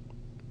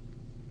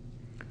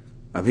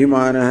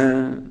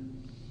 Abhimana,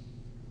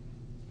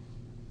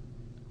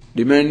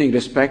 demanding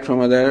respect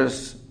from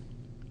others.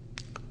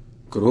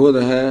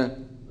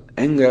 Krodha,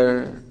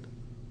 anger.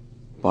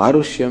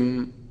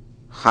 Parushyam,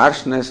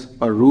 harshness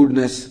or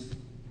rudeness.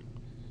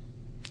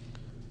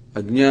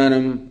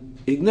 Ajnanam,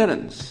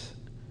 ignorance.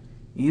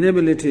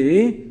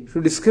 Inability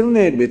to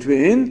discriminate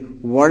between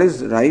what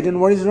is right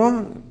and what is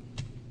wrong.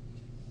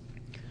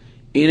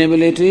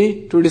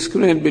 Inability to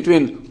discriminate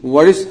between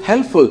what is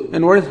helpful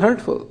and what is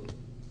hurtful.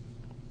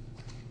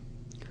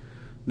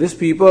 These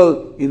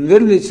people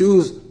invariably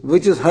choose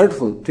which is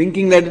hurtful,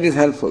 thinking that it is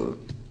helpful.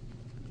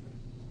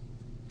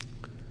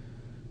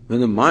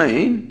 When the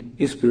mind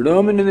is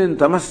predominant in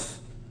tamas,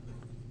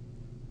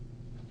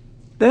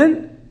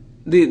 then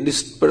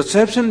this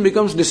perception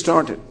becomes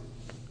distorted.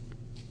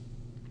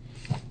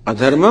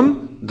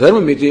 Adharmam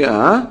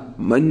dharmamitya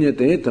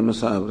manyate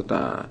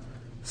tamasavrata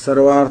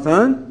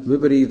sarvarthan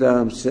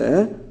viparitam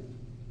se.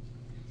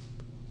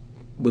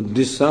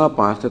 buddhissa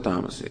partha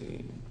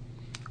tamasi.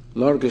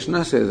 Lord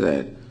Krishna says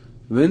that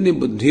when the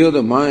buddhi of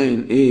the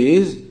mind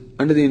is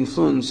under the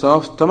influence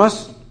of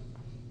tamas,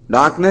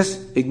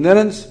 darkness,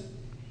 ignorance,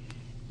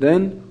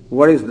 then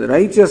what is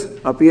righteous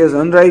appears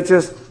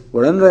unrighteous,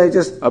 what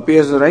unrighteous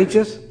appears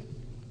righteous.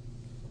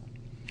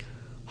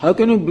 How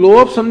can you blow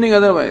up something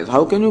otherwise?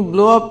 How can you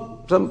blow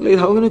up some place?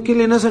 How can you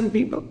kill innocent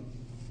people?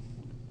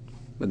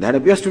 But that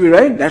appears to be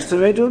right, that's the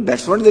way to,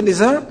 that's what they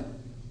deserve.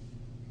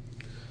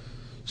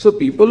 So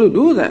people who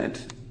do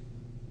that,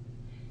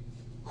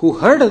 who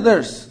hurt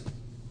others,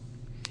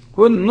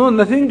 who know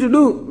nothing to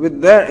do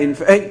with their, in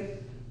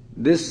fact,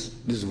 this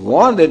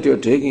war that you are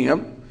taking up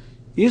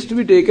is to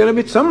be taken up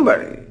with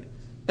somebody.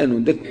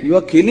 And that you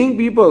are killing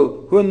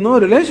people who have no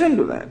relation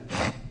to that.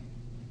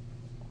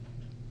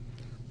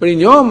 But in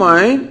your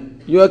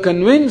mind, you are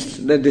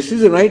convinced that this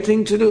is the right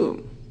thing to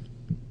do.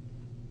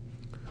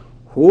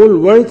 Whole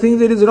world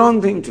thinks it is the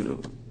wrong thing to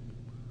do.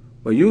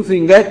 But you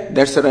think that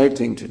that's the right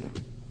thing to do.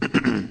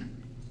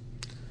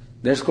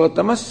 That's called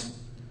tamas,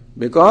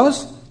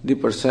 because the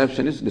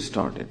perception is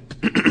distorted.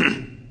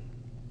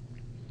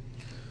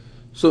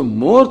 So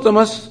more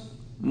tamas,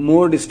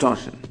 more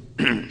distortion.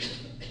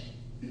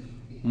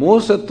 More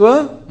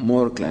sattva,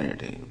 more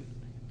clarity.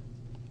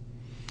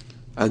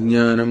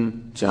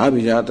 Ajnanam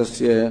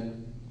chabhijatasya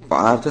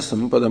partha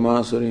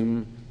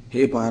sampadamasurim.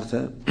 Hey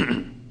Partha,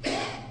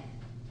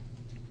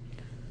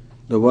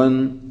 the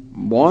one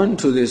born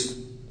to this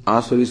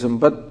asuri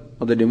sampat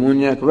or the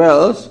demoniac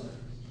wealth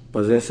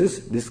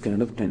possesses this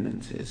kind of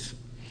tendencies.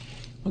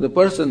 The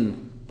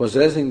person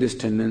possessing these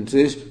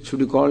tendencies should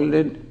be called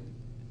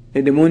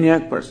a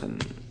demoniac person.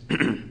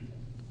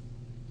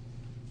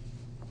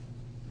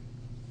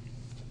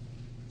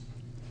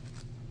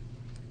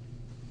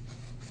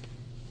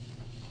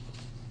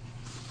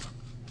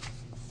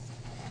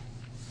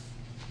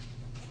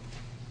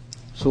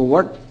 So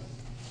what?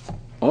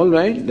 All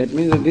right, that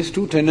means that these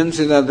two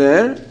tendencies are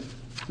there,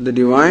 the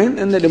divine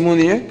and the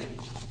demoniac.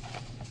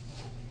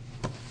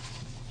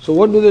 So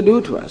what do they do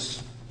to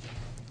us?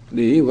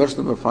 The verse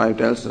number 5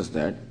 tells us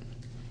that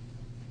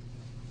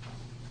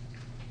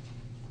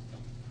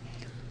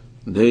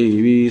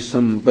Devi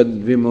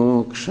sampad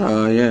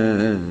vimokshaya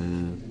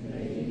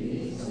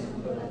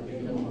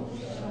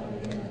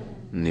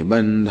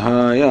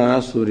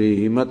nibandhaya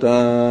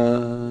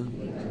surimata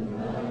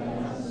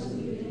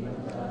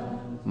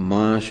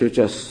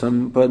Mashucha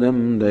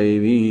sampadam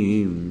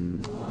daivim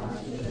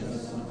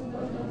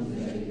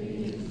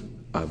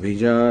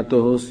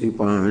abhijatosi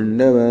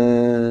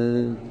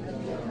pandava.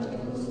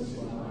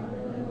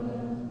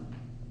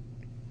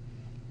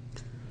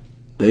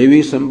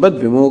 Devi sampad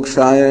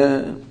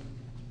vimokshaya.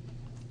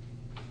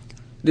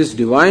 This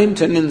divine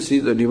tendency,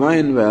 the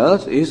divine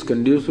wealth, is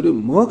conducive to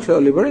moksha,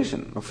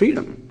 liberation, of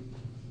freedom.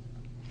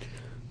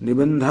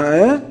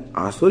 Nibandhaya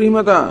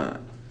asurimata.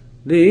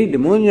 The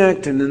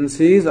demoniac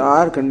tendencies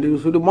are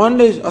conducive to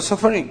bondage or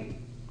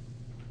suffering.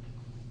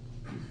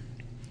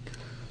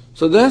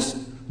 So thus,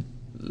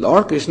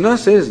 Lord Krishna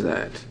says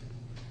that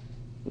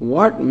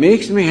what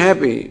makes me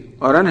happy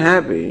or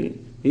unhappy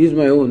is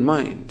my own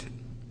mind.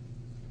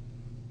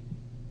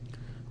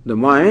 The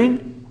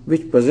mind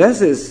which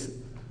possesses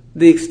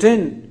the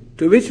extent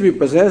to which we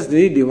possess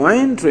the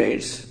divine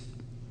traits,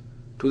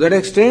 to that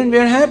extent we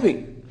are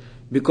happy.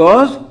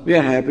 Because we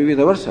are happy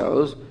with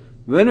ourselves.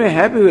 When we are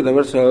happy with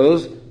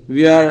ourselves,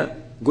 we are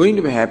going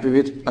to be happy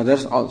with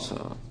others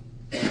also.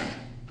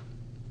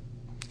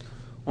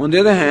 On the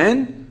other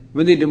hand,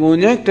 when the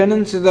demoniac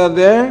tendencies are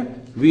there,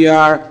 we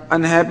are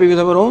unhappy with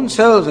our own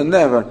selves and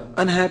therefore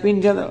unhappy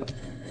in general.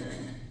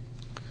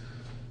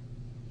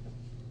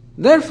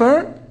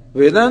 Therefore,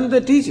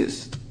 Vedanta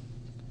teaches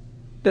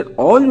that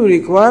all you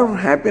require for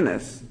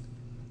happiness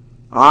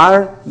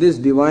are these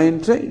divine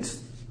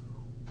traits.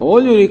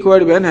 All you require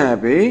to be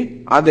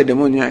unhappy are the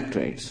demoniac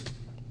traits.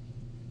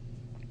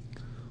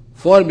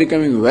 For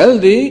becoming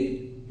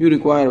wealthy, you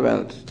require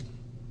wealth.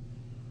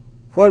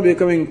 For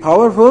becoming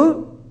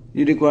powerful,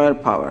 you require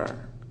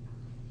power.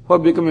 For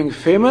becoming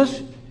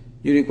famous,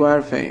 you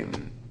require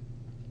fame.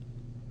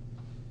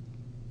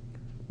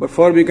 But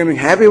for becoming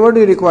happy, what do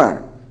you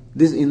require?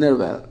 This inner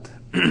wealth.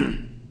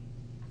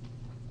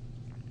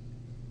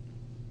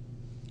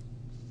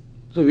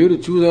 So we have to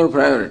choose our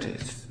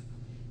priorities.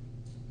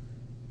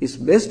 It's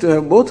best to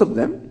have both of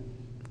them.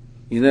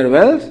 Inner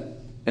wealth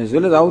as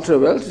well as outer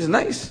wealth is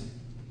nice.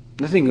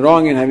 Nothing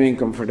wrong in having a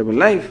comfortable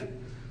life.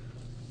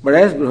 But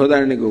as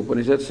Brihadaranyaka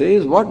Upanishad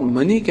says, what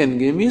money can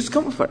give me is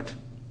comfort.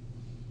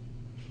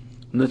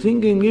 Nothing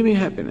can give me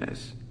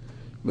happiness.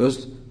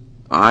 Because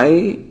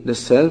I, the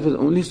self, is the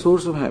only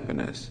source of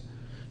happiness.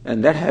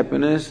 And that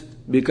happiness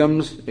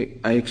becomes,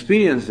 I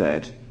experience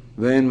that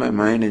when my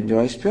mind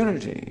enjoys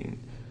purity.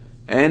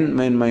 And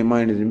when my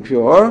mind is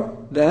impure,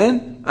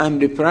 then I am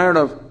deprived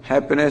of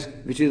happiness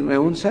which is my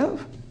own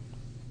self.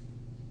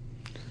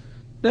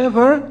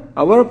 Therefore,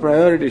 our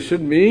priority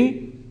should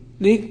be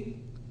the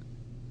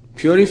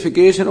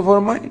purification of our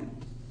mind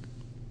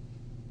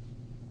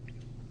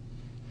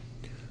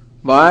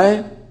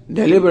by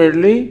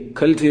deliberately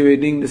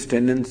cultivating these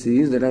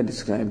tendencies that are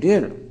described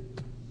here.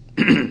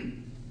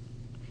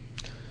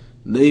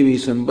 Daivi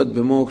Sampad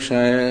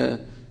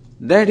Vimokshaya,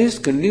 that is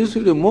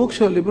conducive to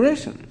moksha,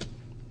 liberation.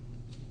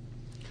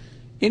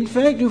 In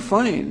fact, you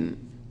find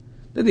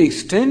that the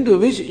extent to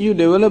which you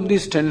develop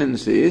these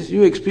tendencies,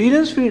 you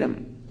experience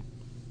freedom.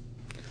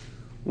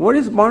 What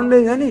is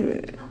bondage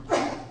anyway?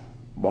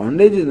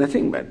 Bondage is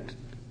nothing but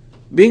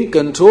being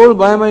controlled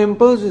by my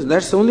impulses.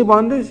 That's only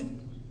bondage.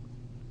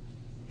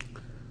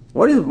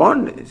 What is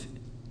bondage?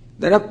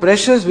 There are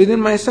pressures within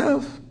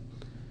myself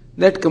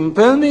that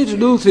compel me to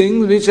do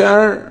things which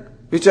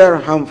are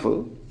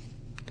harmful.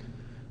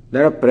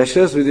 There are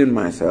pressures within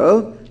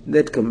myself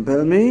that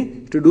compel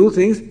me to do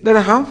things that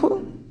are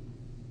harmful.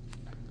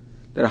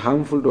 That are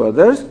harmful to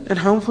others and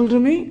harmful to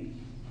me.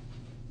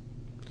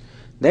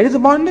 That is the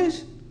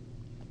bondage.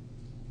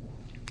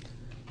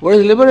 What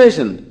is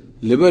liberation?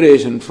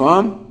 Liberation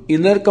from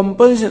inner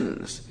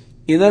compulsions,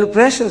 inner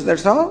pressures,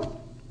 that's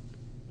all.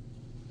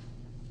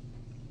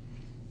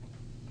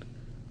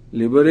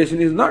 Liberation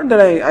is not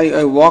that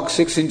I walk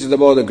 6 inches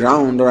above the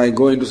ground or I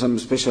go into some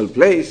special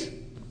place.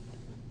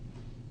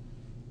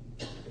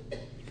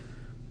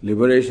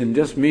 Liberation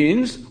just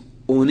means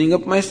owning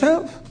up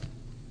myself.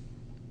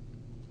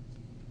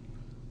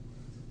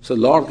 So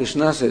Lord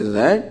Krishna says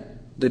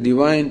that the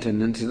divine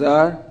tendencies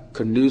are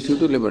conducive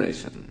to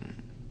liberation.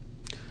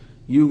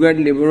 You get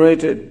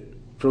liberated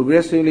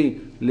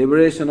progressively.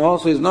 Liberation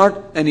also is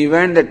not an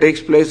event that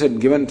takes place at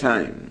given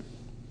time.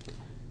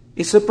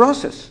 It's a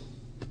process.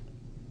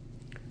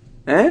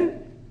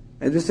 And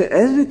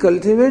as we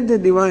cultivate the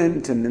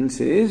divine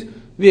tendencies,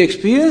 we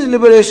experience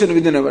liberation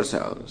within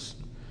ourselves.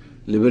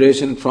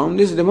 Liberation from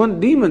these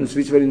demons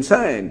which were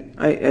inside.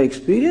 I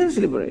experience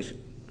liberation.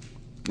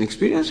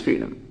 Experience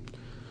freedom,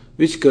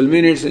 which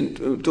culminates in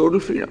total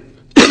freedom.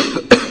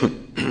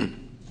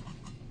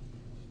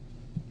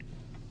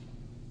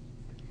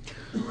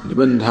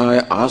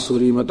 Nibandhaya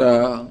asuri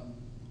mata.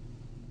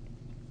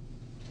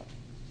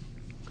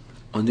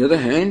 On the other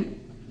hand,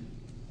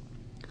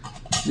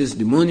 these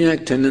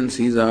demoniac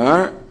tendencies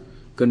are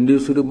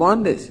conducive to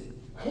bondage.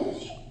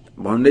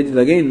 Bondage is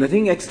again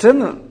nothing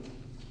external.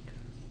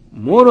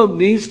 More of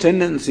these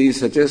tendencies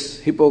such as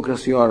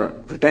hypocrisy or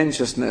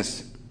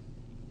pretentiousness,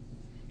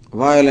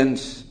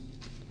 violence,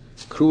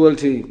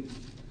 cruelty.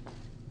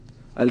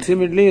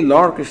 Ultimately,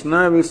 Lord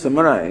Krishna will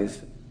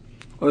summarize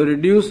or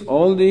reduce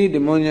all the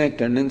demoniac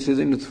tendencies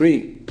into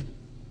 3.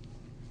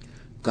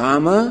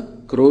 Kama,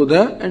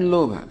 Krodha and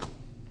Lobha.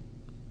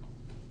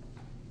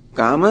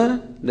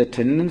 Kama, the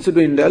tendency to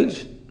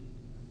indulge.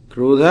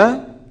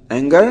 Krodha,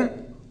 anger.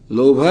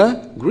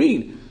 Lobha,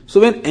 greed. So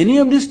when any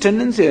of these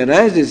tendencies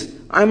arises,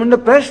 I am under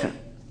pressure.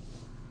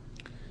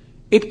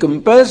 It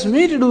compels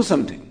me to do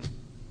something.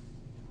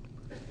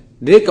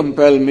 They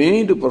compel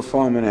me to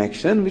perform an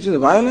action which is a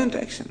violent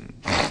action.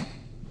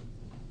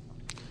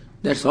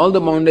 That's all the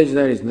bondage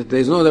there is. There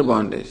is no other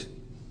bondage.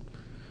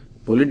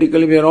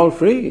 Politically we are all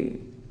free.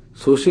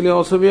 Socially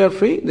also we are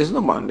free. There is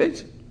no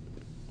bondage.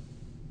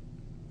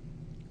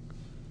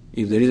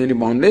 If there is any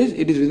bondage,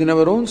 it is within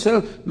our own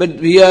self. But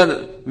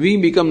we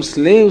become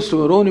slaves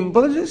to our own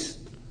impulses.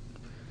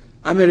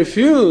 I may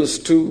refuse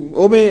to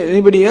obey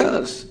anybody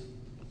else.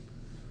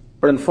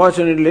 But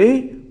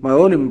unfortunately, my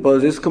own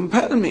impulses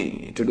compel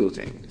me to do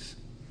things.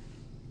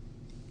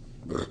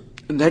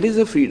 And that is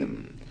the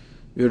freedom.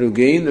 We have to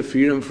gain the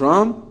freedom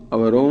from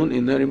our own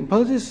inner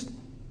impulses.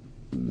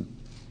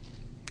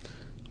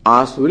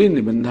 Asuri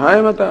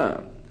nibandhaya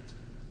mata.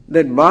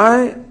 That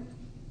by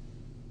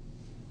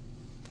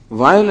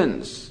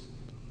violence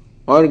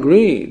or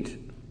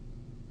greed,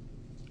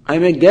 I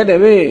may get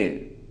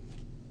away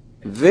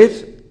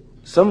with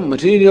some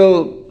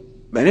material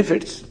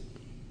benefits.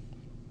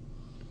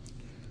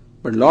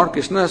 But Lord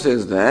Krishna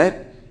says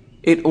that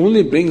it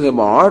only brings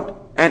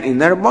about an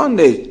inner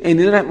bondage. An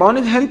inner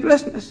bondage is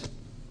helplessness.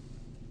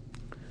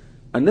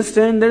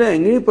 Understand that an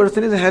angry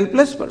person is a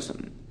helpless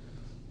person.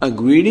 A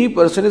greedy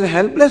person is a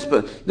helpless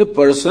person. The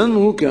person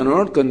who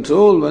cannot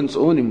control one's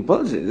own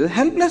impulses is a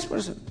helpless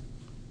person.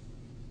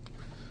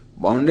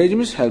 Bondage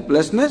means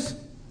helplessness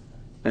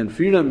and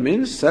freedom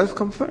means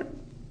self-comfort.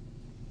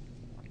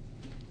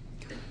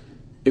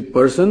 A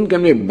person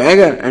can be a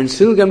beggar and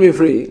still can be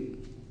free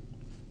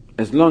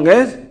as long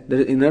as there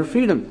is inner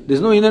freedom. There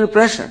is no inner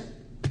pressure.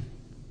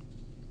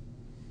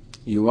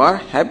 You are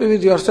happy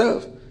with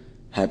yourself,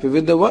 happy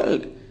with the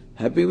world,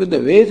 happy with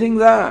the way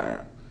things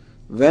are.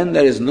 When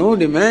there is no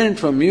demand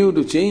from you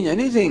to change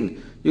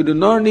anything, you do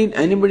not need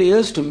anybody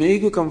else to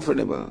make you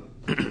comfortable.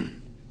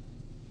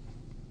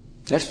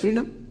 That's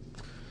freedom.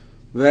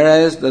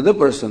 Whereas the other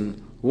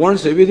person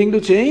wants everything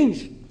to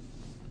change.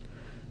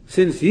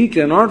 Since he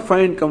cannot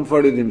find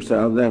comfort with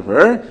himself,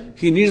 therefore,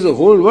 he needs the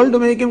whole world to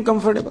make him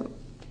comfortable.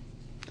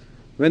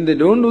 When they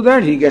don't do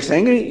that, he gets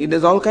angry. He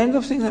does all kinds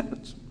of things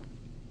happens.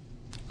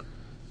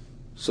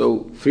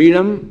 So,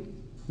 freedom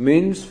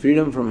means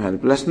freedom from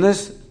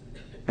helplessness,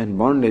 and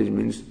bondage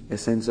means a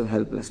sense of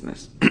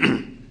helplessness.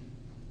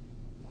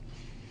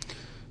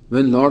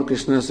 When Lord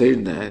Krishna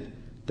said that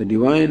the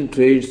divine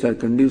traits are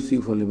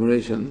conducive for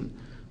liberation,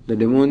 the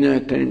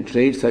demoniac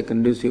traits are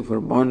conducive for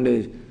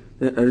bondage,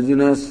 then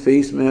Arjuna's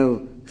face may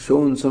have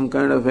shown some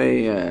kind of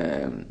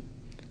a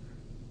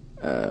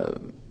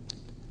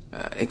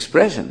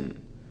expression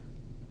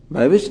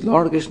by which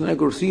Lord Krishna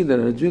could see that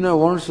Arjuna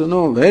wants to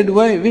know,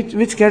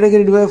 which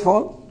category do I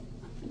fall?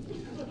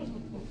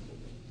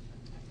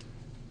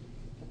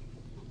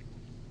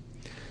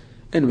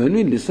 And when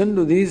we listen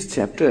to these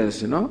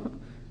chapters,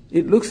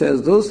 it looks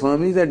as though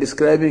Swamis are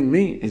describing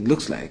me. It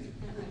looks like.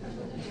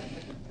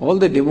 All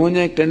the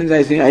demoniac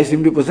tendencies I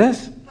seem to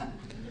possess.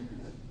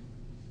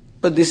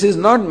 But this is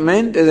not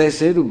meant, as I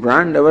say, to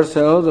brand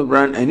ourselves or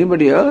brand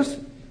anybody else.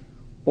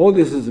 All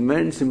this is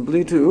meant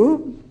simply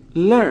to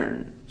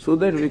learn, so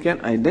that we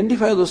can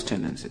identify those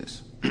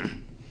tendencies.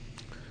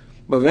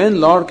 But when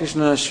Lord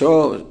Krishna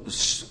saw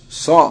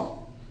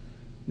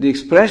the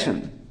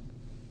expression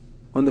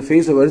on the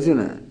face of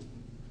Arjuna,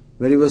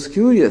 where he was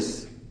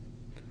curious,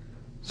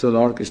 so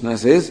Lord Krishna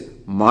says,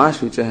 Ma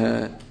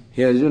Shuchaha,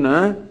 hey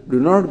Arjuna, do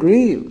not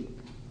grieve.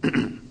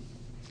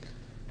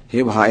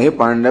 Hey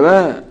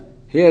Pandava,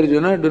 hey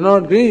Arjuna, do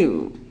not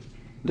grieve.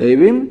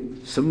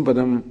 Devim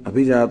Sampadam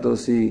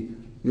Abhijatosi,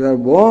 you are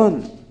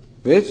born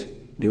with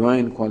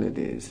divine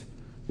qualities.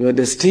 You are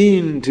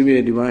destined to be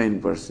a divine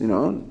person,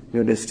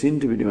 You are destined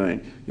to be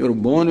divine. You are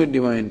born with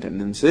divine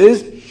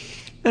tendencies.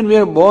 And we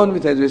are born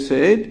with, as we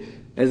said,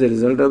 as a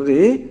result of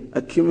the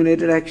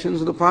accumulated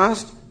actions of the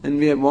past, and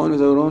we are born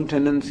with our own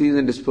tendencies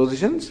and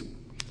dispositions,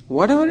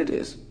 whatever it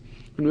is.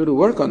 And we have to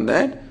work on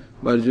that.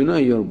 But Arjuna,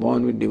 you are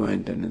born with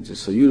divine tendencies,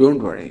 so you don't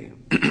worry.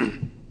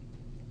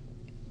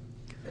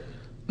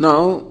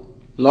 Now,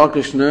 Lord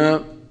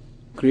Krishna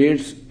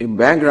creates a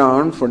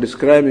background for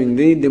describing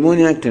the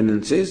demoniac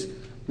tendencies.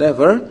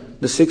 Therefore,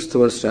 the 6th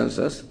verse tells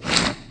us,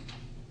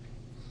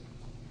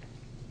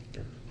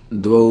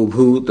 Dvau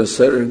bhuta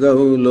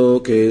sargau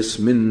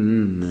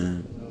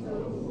lokesmin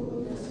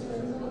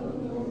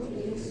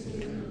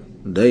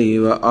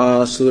Daiva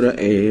asura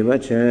eva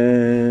cha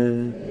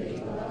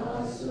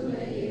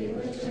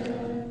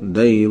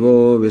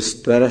Daivo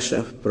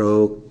vistarashah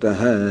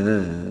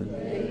proktaha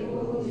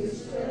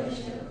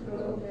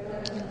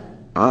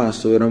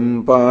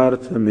Asuram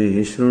partha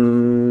me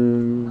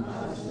shrunu.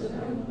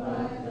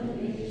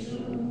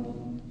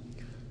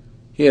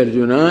 Here,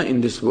 Arjuna,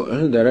 in this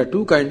world there are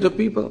two kinds of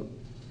people.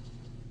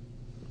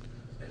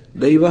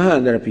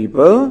 Daivaha, there are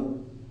people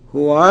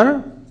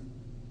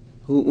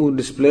who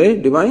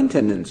display divine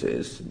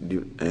tendencies,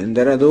 and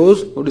there are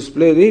those who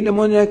display the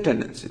demoniac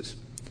tendencies.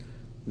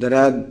 There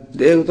are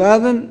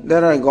devatas and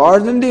there are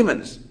gods and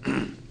demons.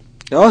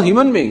 They are all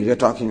human beings we are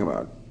talking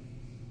about.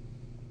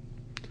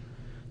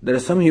 There are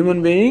some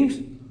human beings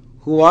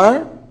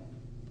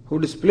who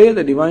display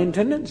the divine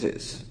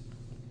tendencies.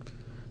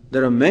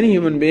 There are many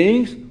human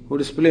beings who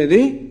display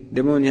the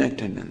demoniac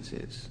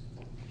tendencies.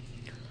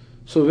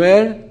 So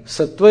where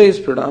sattva is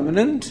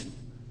predominant,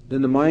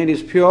 then the mind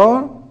is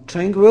pure,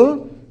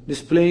 tranquil,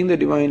 displaying the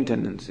divine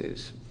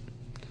tendencies.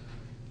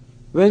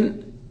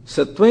 When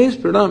sattva is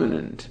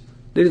predominant,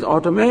 there is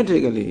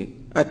automatically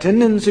a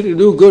tendency to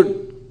do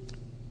good,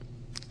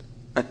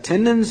 a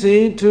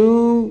tendency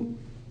to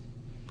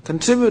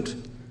contribute,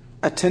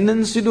 a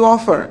tendency to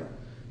offer,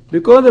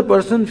 because the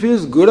person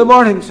feels good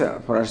about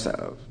himself or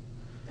herself.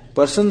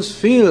 Person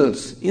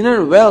feels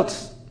inner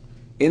wealth,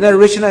 inner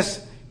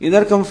richness,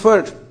 inner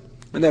comfort,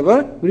 and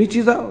therefore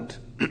reaches out.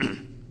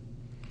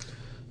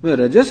 When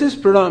rajas is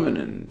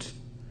predominant,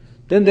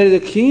 then there is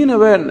a keen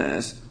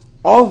awareness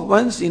of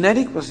one's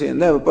inadequacy,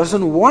 and the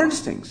person wants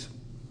things.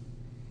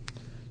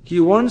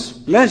 He wants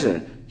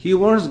pleasure, he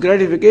wants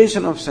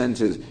gratification of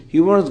senses, he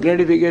wants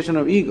gratification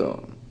of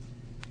ego.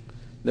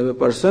 The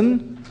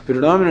person,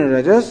 predominant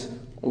rajas,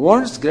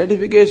 wants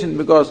gratification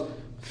because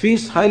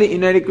feels highly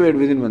inadequate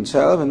within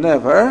oneself, and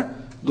therefore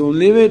the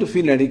only way to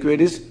feel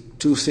adequate is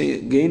to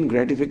gain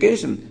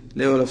gratification,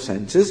 level of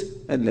senses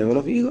and level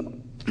of ego.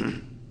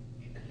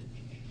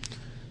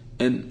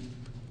 And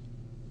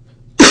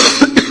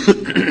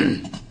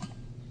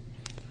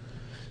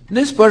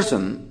this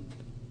person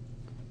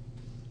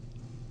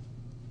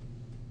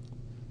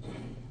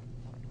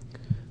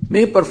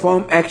may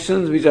perform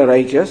actions which are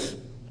righteous,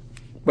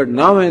 but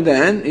now and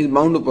then is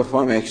bound to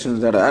perform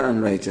actions that are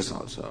unrighteous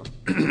also.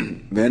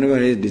 Whenever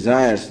his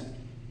desires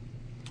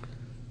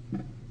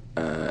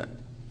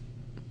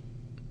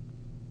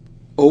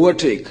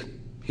overtake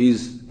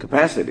his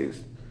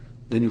capacities,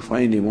 then you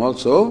find him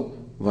also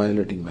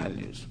violating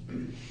values.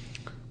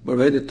 But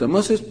where the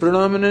tamas is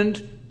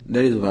predominant,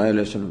 there is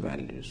violation of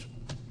values.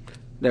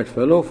 That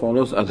fellow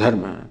follows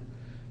adharma.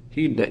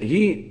 He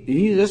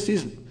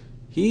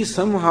is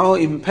somehow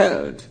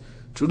impelled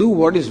to do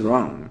what is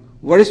wrong,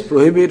 what is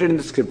prohibited in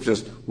the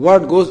scriptures,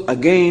 what goes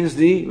against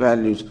the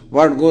values,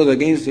 what goes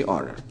against the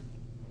order.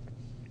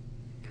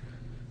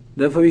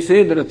 Therefore we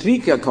say there are three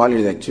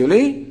qualities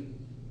actually: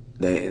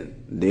 the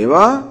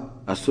Deva,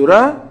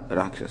 Asura,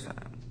 Rakshasa.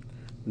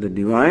 The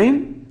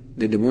divine,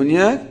 the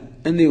demoniac,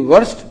 and the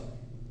worst,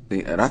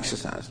 the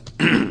Rakshasas.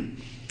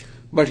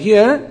 But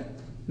here,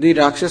 the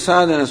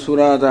Rakshasas and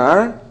Asuras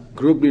are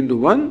grouped into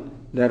one,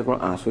 they are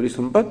called Asuri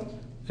Sampat,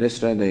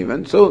 rest are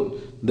Daivan. So,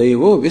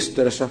 Daivo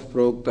Vistarasah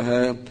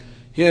Proktaha.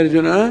 Here,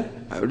 Arjuna,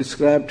 I have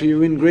described to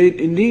you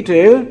in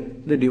detail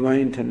the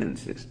divine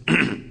tendencies.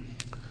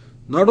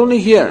 Not only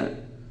here,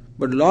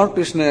 but Lord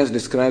Krishna has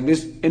described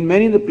this in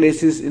many of the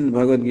places in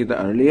Bhagavad Gita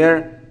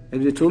earlier, as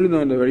we told you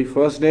on the very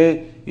first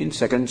day, in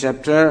 2nd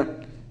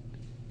chapter,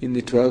 in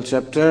the 12th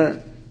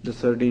chapter, the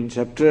 13th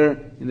chapter,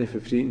 in the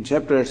 15th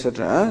chapter,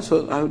 etc.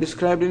 So I have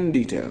described it in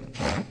detail.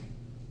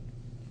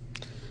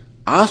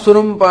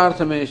 Asuram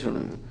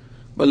Parthameshunam.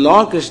 But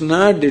Lord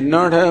Krishna did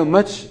not have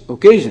much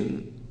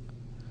occasion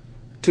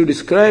to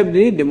describe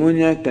the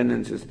demoniac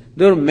tendencies.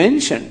 They were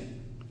mentioned.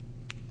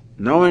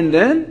 Now and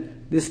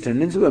then, these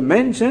tendencies were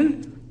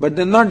mentioned, but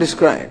they are not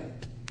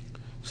described.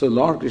 So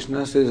Lord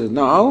Krishna says,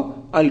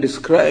 now I'll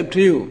describe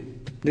to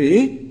you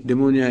the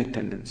demoniac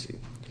tendency.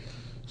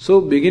 So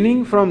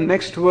beginning from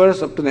next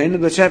verse up to the end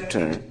of the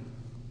chapter,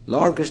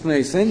 Lord Krishna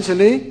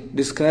essentially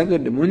describes the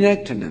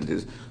demoniac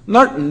tendencies,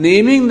 not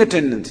naming the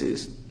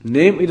tendencies.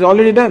 Name is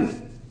already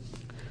done.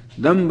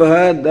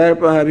 Dambha,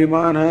 Darpaha,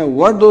 Abhimana,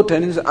 what those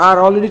tendencies are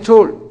already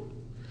told.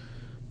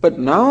 But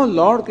now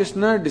Lord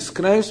Krishna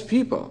describes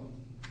people.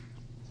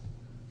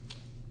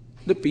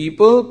 The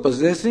people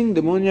possessing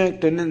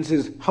demoniac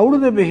tendencies, how do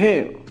they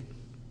behave?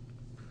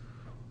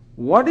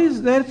 What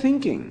is their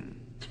thinking?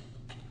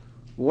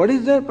 What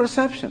is their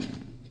perception?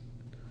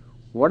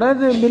 What are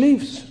their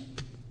beliefs?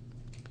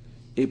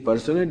 A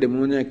person with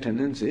demoniac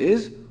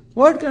tendencies,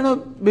 what kind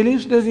of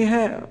beliefs does he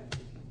have?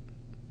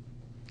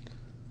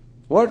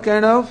 What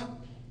kind of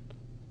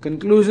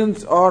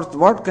conclusions or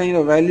what kind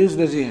of values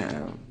does he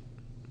have?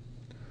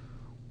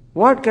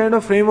 What kind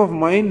of frame of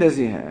mind does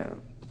he have?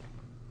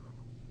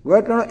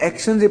 What kind of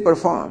actions he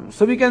performs?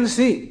 So we can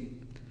see.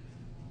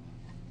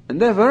 And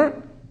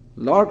therefore,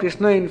 Lord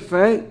Krishna, in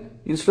fact,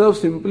 instead of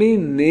simply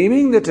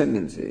naming the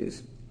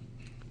tendencies,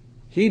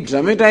 he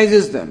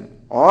dramatizes them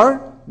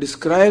or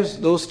describes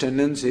those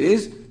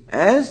tendencies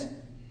as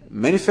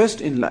manifest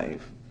in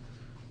life,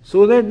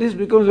 so that this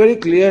becomes very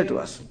clear to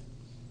us.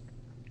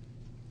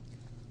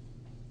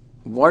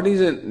 What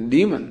is a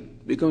demon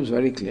becomes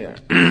very clear.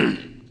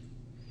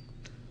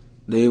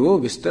 Devo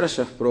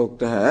Vistarasah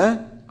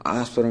Proktaha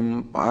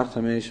Aswaram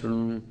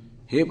Parthameshunam.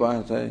 Hey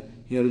Partha,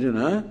 hey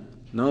Arjuna,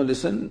 now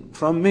listen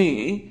from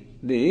me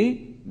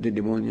the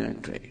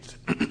demoniac traits.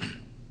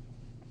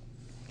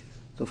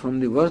 So from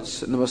the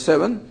verse number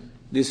 7,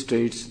 these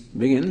traits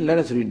begin. Let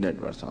us read that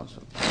verse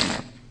also.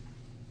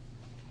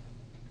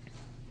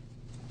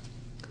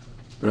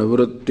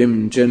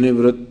 Pravrittim cha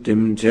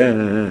nivrittim cha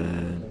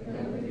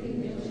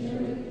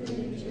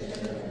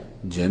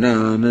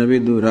janana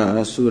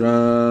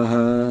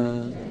vidurasuraha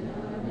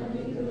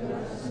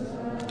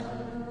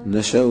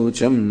न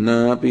शौचम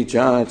नापि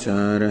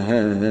चाचारः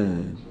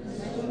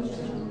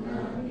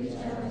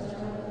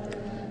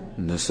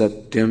न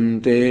सत्यम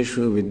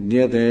तेषु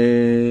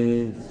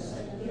विद्यते.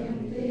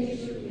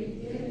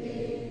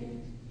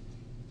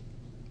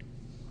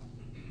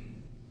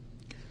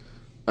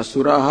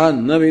 Asuraha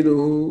na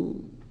viduhu.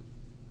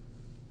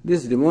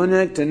 This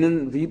demoniac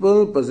tendency,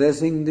 people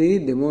possessing the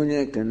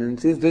demoniac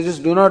tendencies, they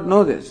just do not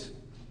know this.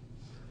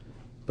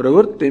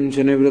 Pravrittim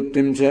cha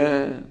nivrittim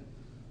cha.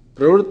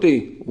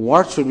 Pravritti,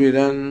 what should be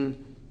done?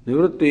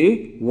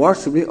 Nivritti, what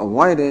should be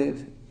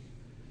avoided?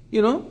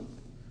 You know,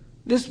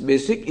 this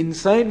basic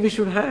insight we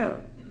should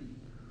have.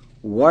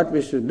 What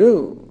we should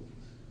do?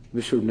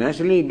 We should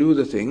naturally do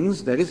the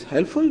things that is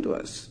helpful to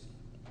us,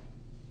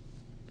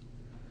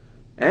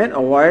 and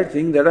avoid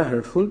things that are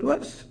hurtful to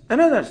us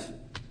and others.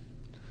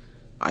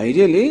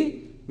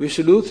 Ideally, we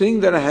should do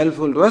things that are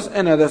helpful to us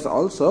and others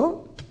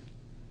also,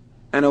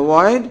 and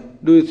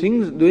avoid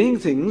doing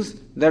things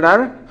that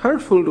are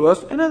hurtful to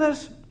us and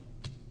others.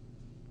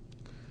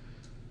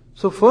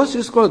 So first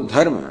is called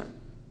dharma,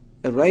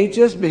 a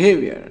righteous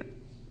behavior,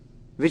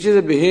 which is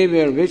a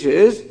behavior which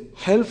is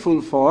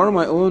helpful for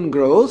my own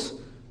growth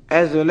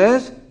as well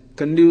as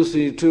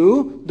conducive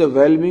to the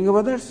well-being of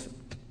others.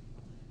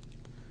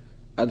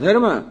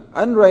 Adharma,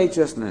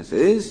 unrighteousness,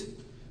 is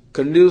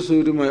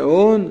conducive to my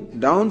own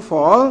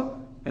downfall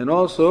and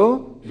also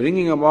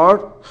bringing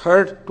about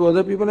hurt to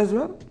other people as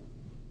well.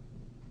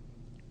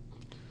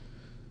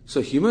 So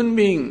human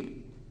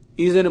being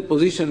is in a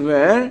position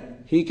where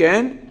he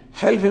can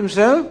help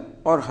himself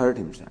or hurt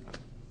himself.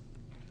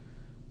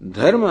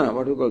 Dharma,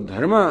 what we call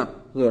dharma,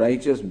 the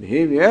righteous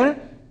behavior,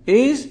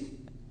 is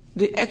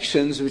the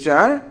actions which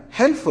are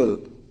helpful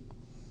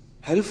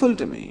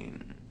to me,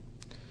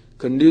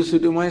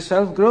 conducive to my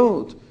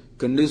self-growth,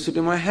 conducive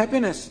to my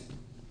happiness.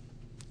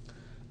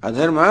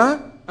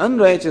 Adharma,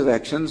 unrighteous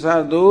actions,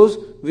 are those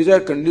which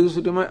are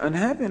conducive to my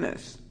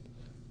unhappiness,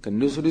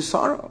 conducive to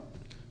sorrow,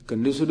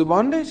 conducive to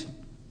bondage.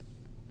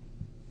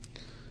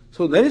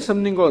 So there is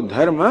something called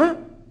dharma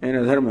and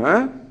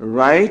adharma,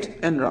 right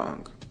and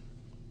wrong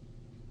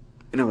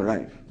in our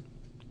life.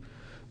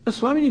 Now,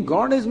 Swamiji,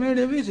 God has made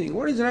everything.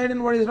 What is right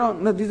and what is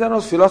wrong? Now, these are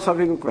all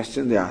philosophical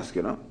questions they ask,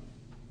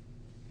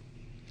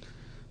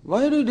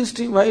 Why do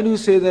you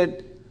say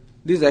that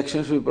these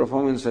actions will be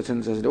performed in such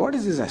and such way? What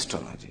is this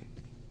astrology?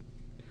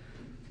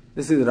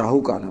 This is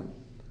Rahu Kalam.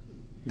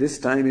 This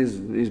time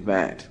is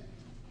bad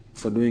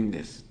for doing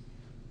this.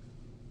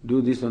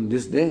 Do this on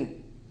this day,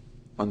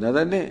 on the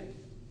other day,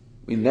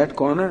 in that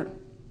corner,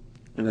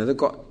 another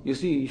corner. You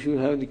see, you should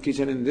have the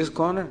kitchen in this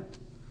corner,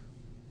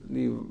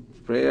 the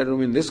prayer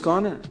room in this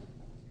corner,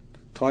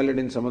 toilet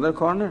in some other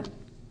corner,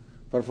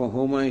 perform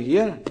homa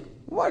here.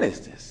 What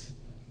is this?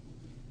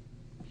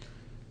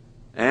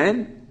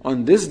 And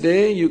on this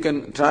day, you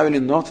can travel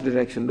in north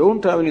direction.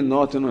 Don't travel in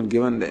north on a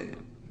given day.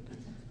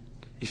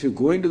 If you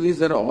go into this,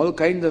 there are all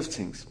kinds of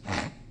things.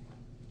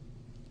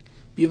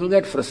 People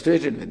get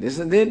frustrated with this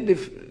and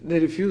they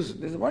refuse.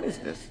 They say, what is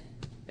this?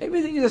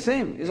 Everything is the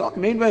same. It's all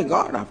made by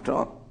God after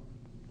all.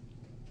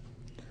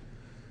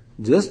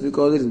 Just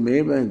because it is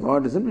made by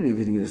God doesn't mean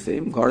everything is the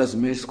same. God has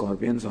made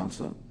scorpions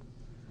also,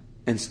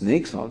 and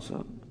snakes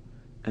also,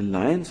 and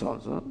lions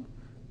also.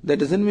 That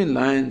doesn't mean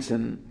lions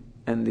and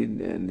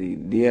the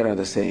deer are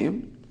the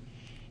same,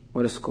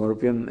 or a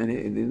scorpion, and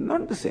it is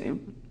not the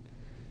same.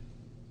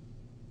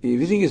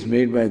 Everything is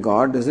made by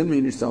God doesn't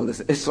mean it's all the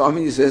same.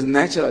 Swamiji says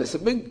natural. It's a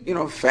big,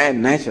 fad,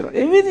 natural.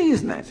 Everything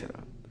is natural.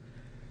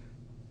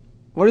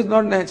 What is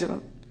not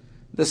natural?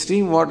 The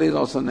stream water is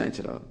also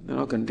natural,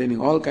 containing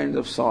all kinds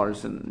of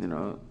salts and,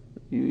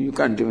 you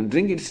can't even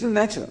drink it. It's still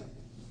natural.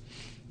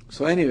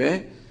 So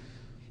anyway,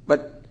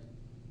 but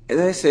as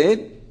I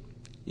said,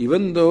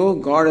 even though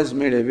God has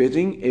made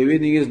everything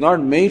is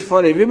not made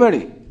for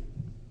everybody.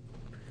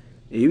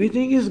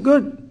 Everything is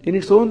good in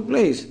its own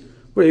place.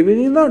 But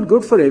everything is not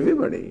good for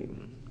everybody.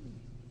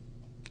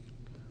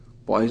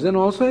 Poison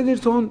also has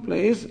its own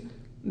place.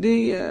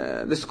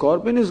 The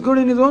scorpion is good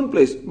in his own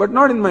place, but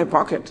not in my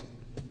pocket.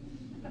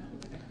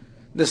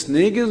 The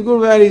snake is good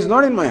where he is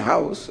not in my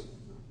house.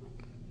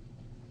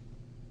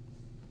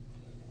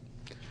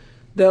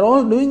 They are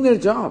all doing their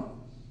job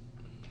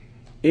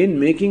in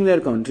making their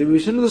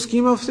contribution to the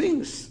scheme of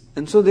things.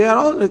 And so they are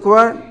all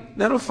required,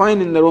 they are all fine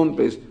in their own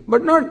place,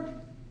 but not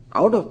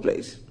out of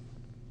place.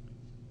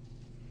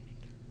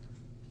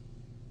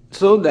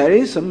 So there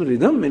is some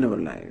rhythm in our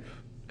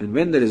life. And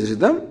when there is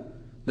rhythm,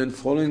 then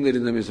following the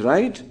rhythm is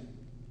right,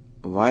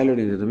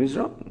 violating rhythm is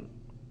wrong.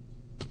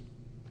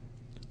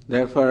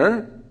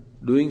 Therefore,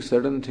 doing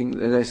certain things,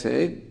 as I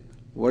said,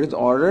 what is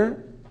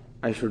order?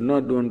 I should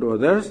not do unto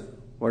others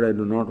what I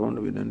do not want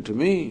to be done to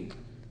me.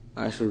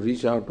 I should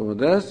reach out to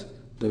others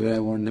the way I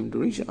want them to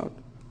reach out.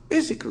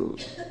 Basic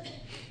rules.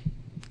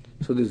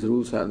 So these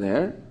rules are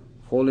there.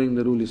 Following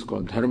the rule is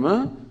called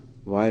dharma,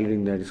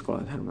 violating that is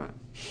called dharma.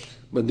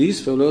 But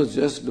these fellows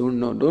just don't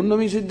know. Don't know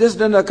means it just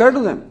doesn't occur to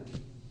them.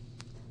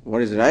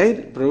 What is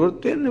right?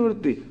 Pravritti and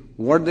nivritti.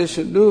 What they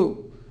should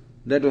do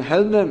that will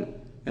help them,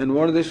 and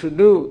what they should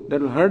do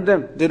that will hurt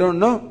them. They don't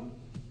know.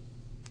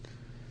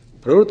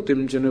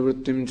 Pravrittim cha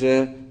nivrittim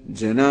cha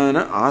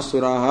janana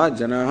asuraha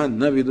janaha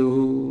na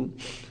viduhu.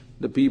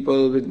 The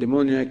people with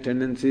demoniac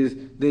tendencies,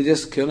 they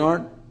just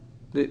cannot,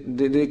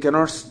 they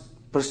cannot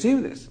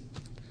perceive this.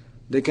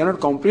 They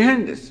cannot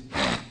comprehend this.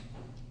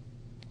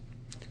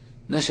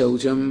 Na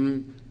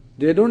shaucham,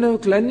 they don't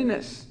have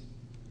cleanliness.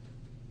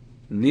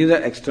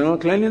 Neither external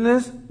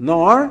cleanliness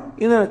nor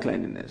inner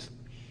cleanliness.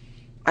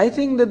 I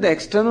think that the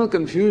external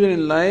confusion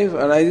in life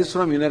arises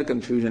from inner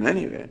confusion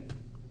anyway.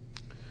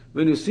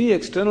 When you see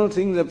external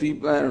things, the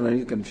people are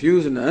very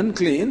confused and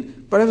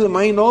unclean, perhaps the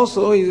mind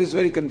also is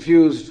very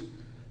confused.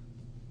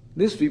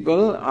 These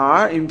people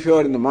are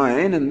impure in the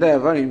mind and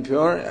therefore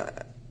impure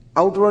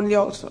outwardly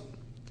also.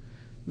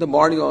 The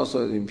body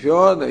also is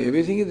impure,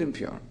 everything is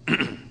impure.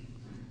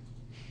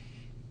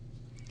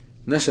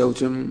 Na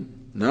shaucham,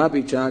 na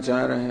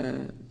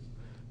pichachara,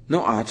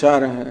 no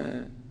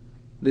achara.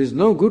 There is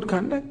no good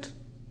conduct.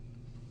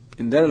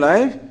 In their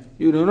life,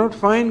 you do not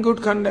find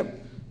good conduct.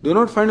 Do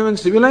not find even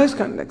civilized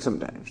conduct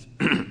sometimes.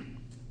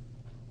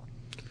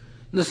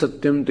 Na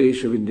satyam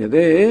tesha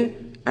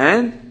vidyade,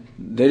 and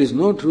there is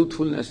no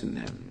truthfulness in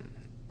them.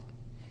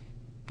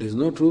 There is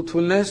no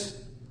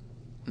truthfulness,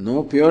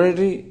 no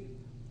purity,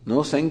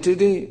 no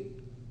sanctity,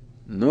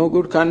 no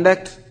good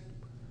conduct,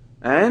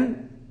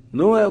 and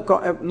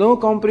no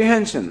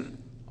comprehension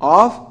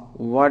of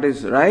what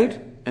is right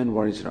and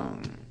what is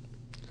wrong.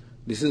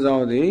 This is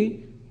how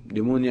the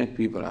demoniac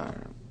people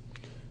are.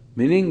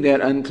 Meaning they are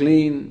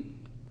unclean,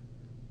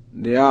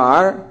 they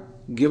are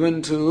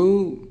given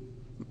to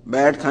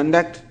bad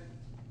conduct,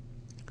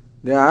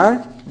 they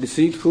are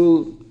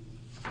deceitful,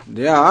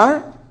 they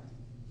are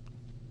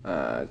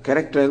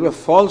characterized by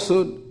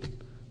falsehood.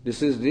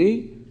 This is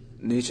the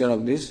nature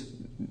of these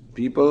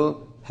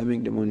people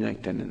having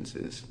demoniac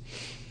tendencies.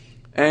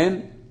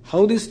 And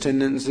how these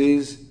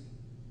tendencies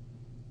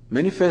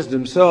manifest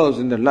themselves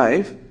in their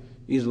life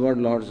is what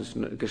Lord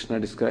Krishna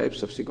describes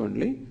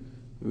subsequently.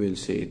 We will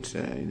see it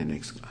in the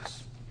next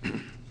class.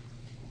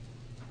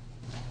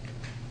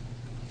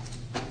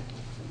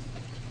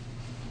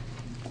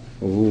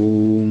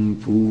 Om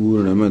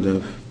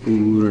Purnamadav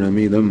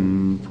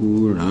Purnamidam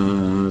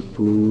Purnat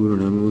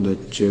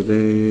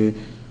Purnamudachyate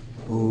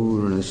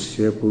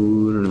Purnasya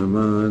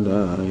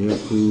Purnamadaya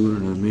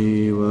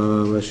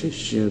Purnameva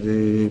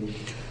Vashishyate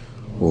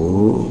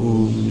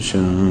Om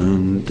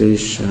Shanti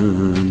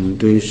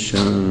Shanti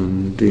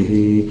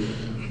Shanti.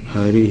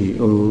 Hari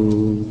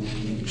Om.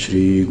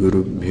 Shri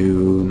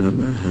Gurubhyo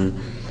Namaha.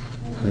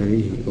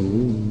 Hari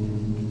Om.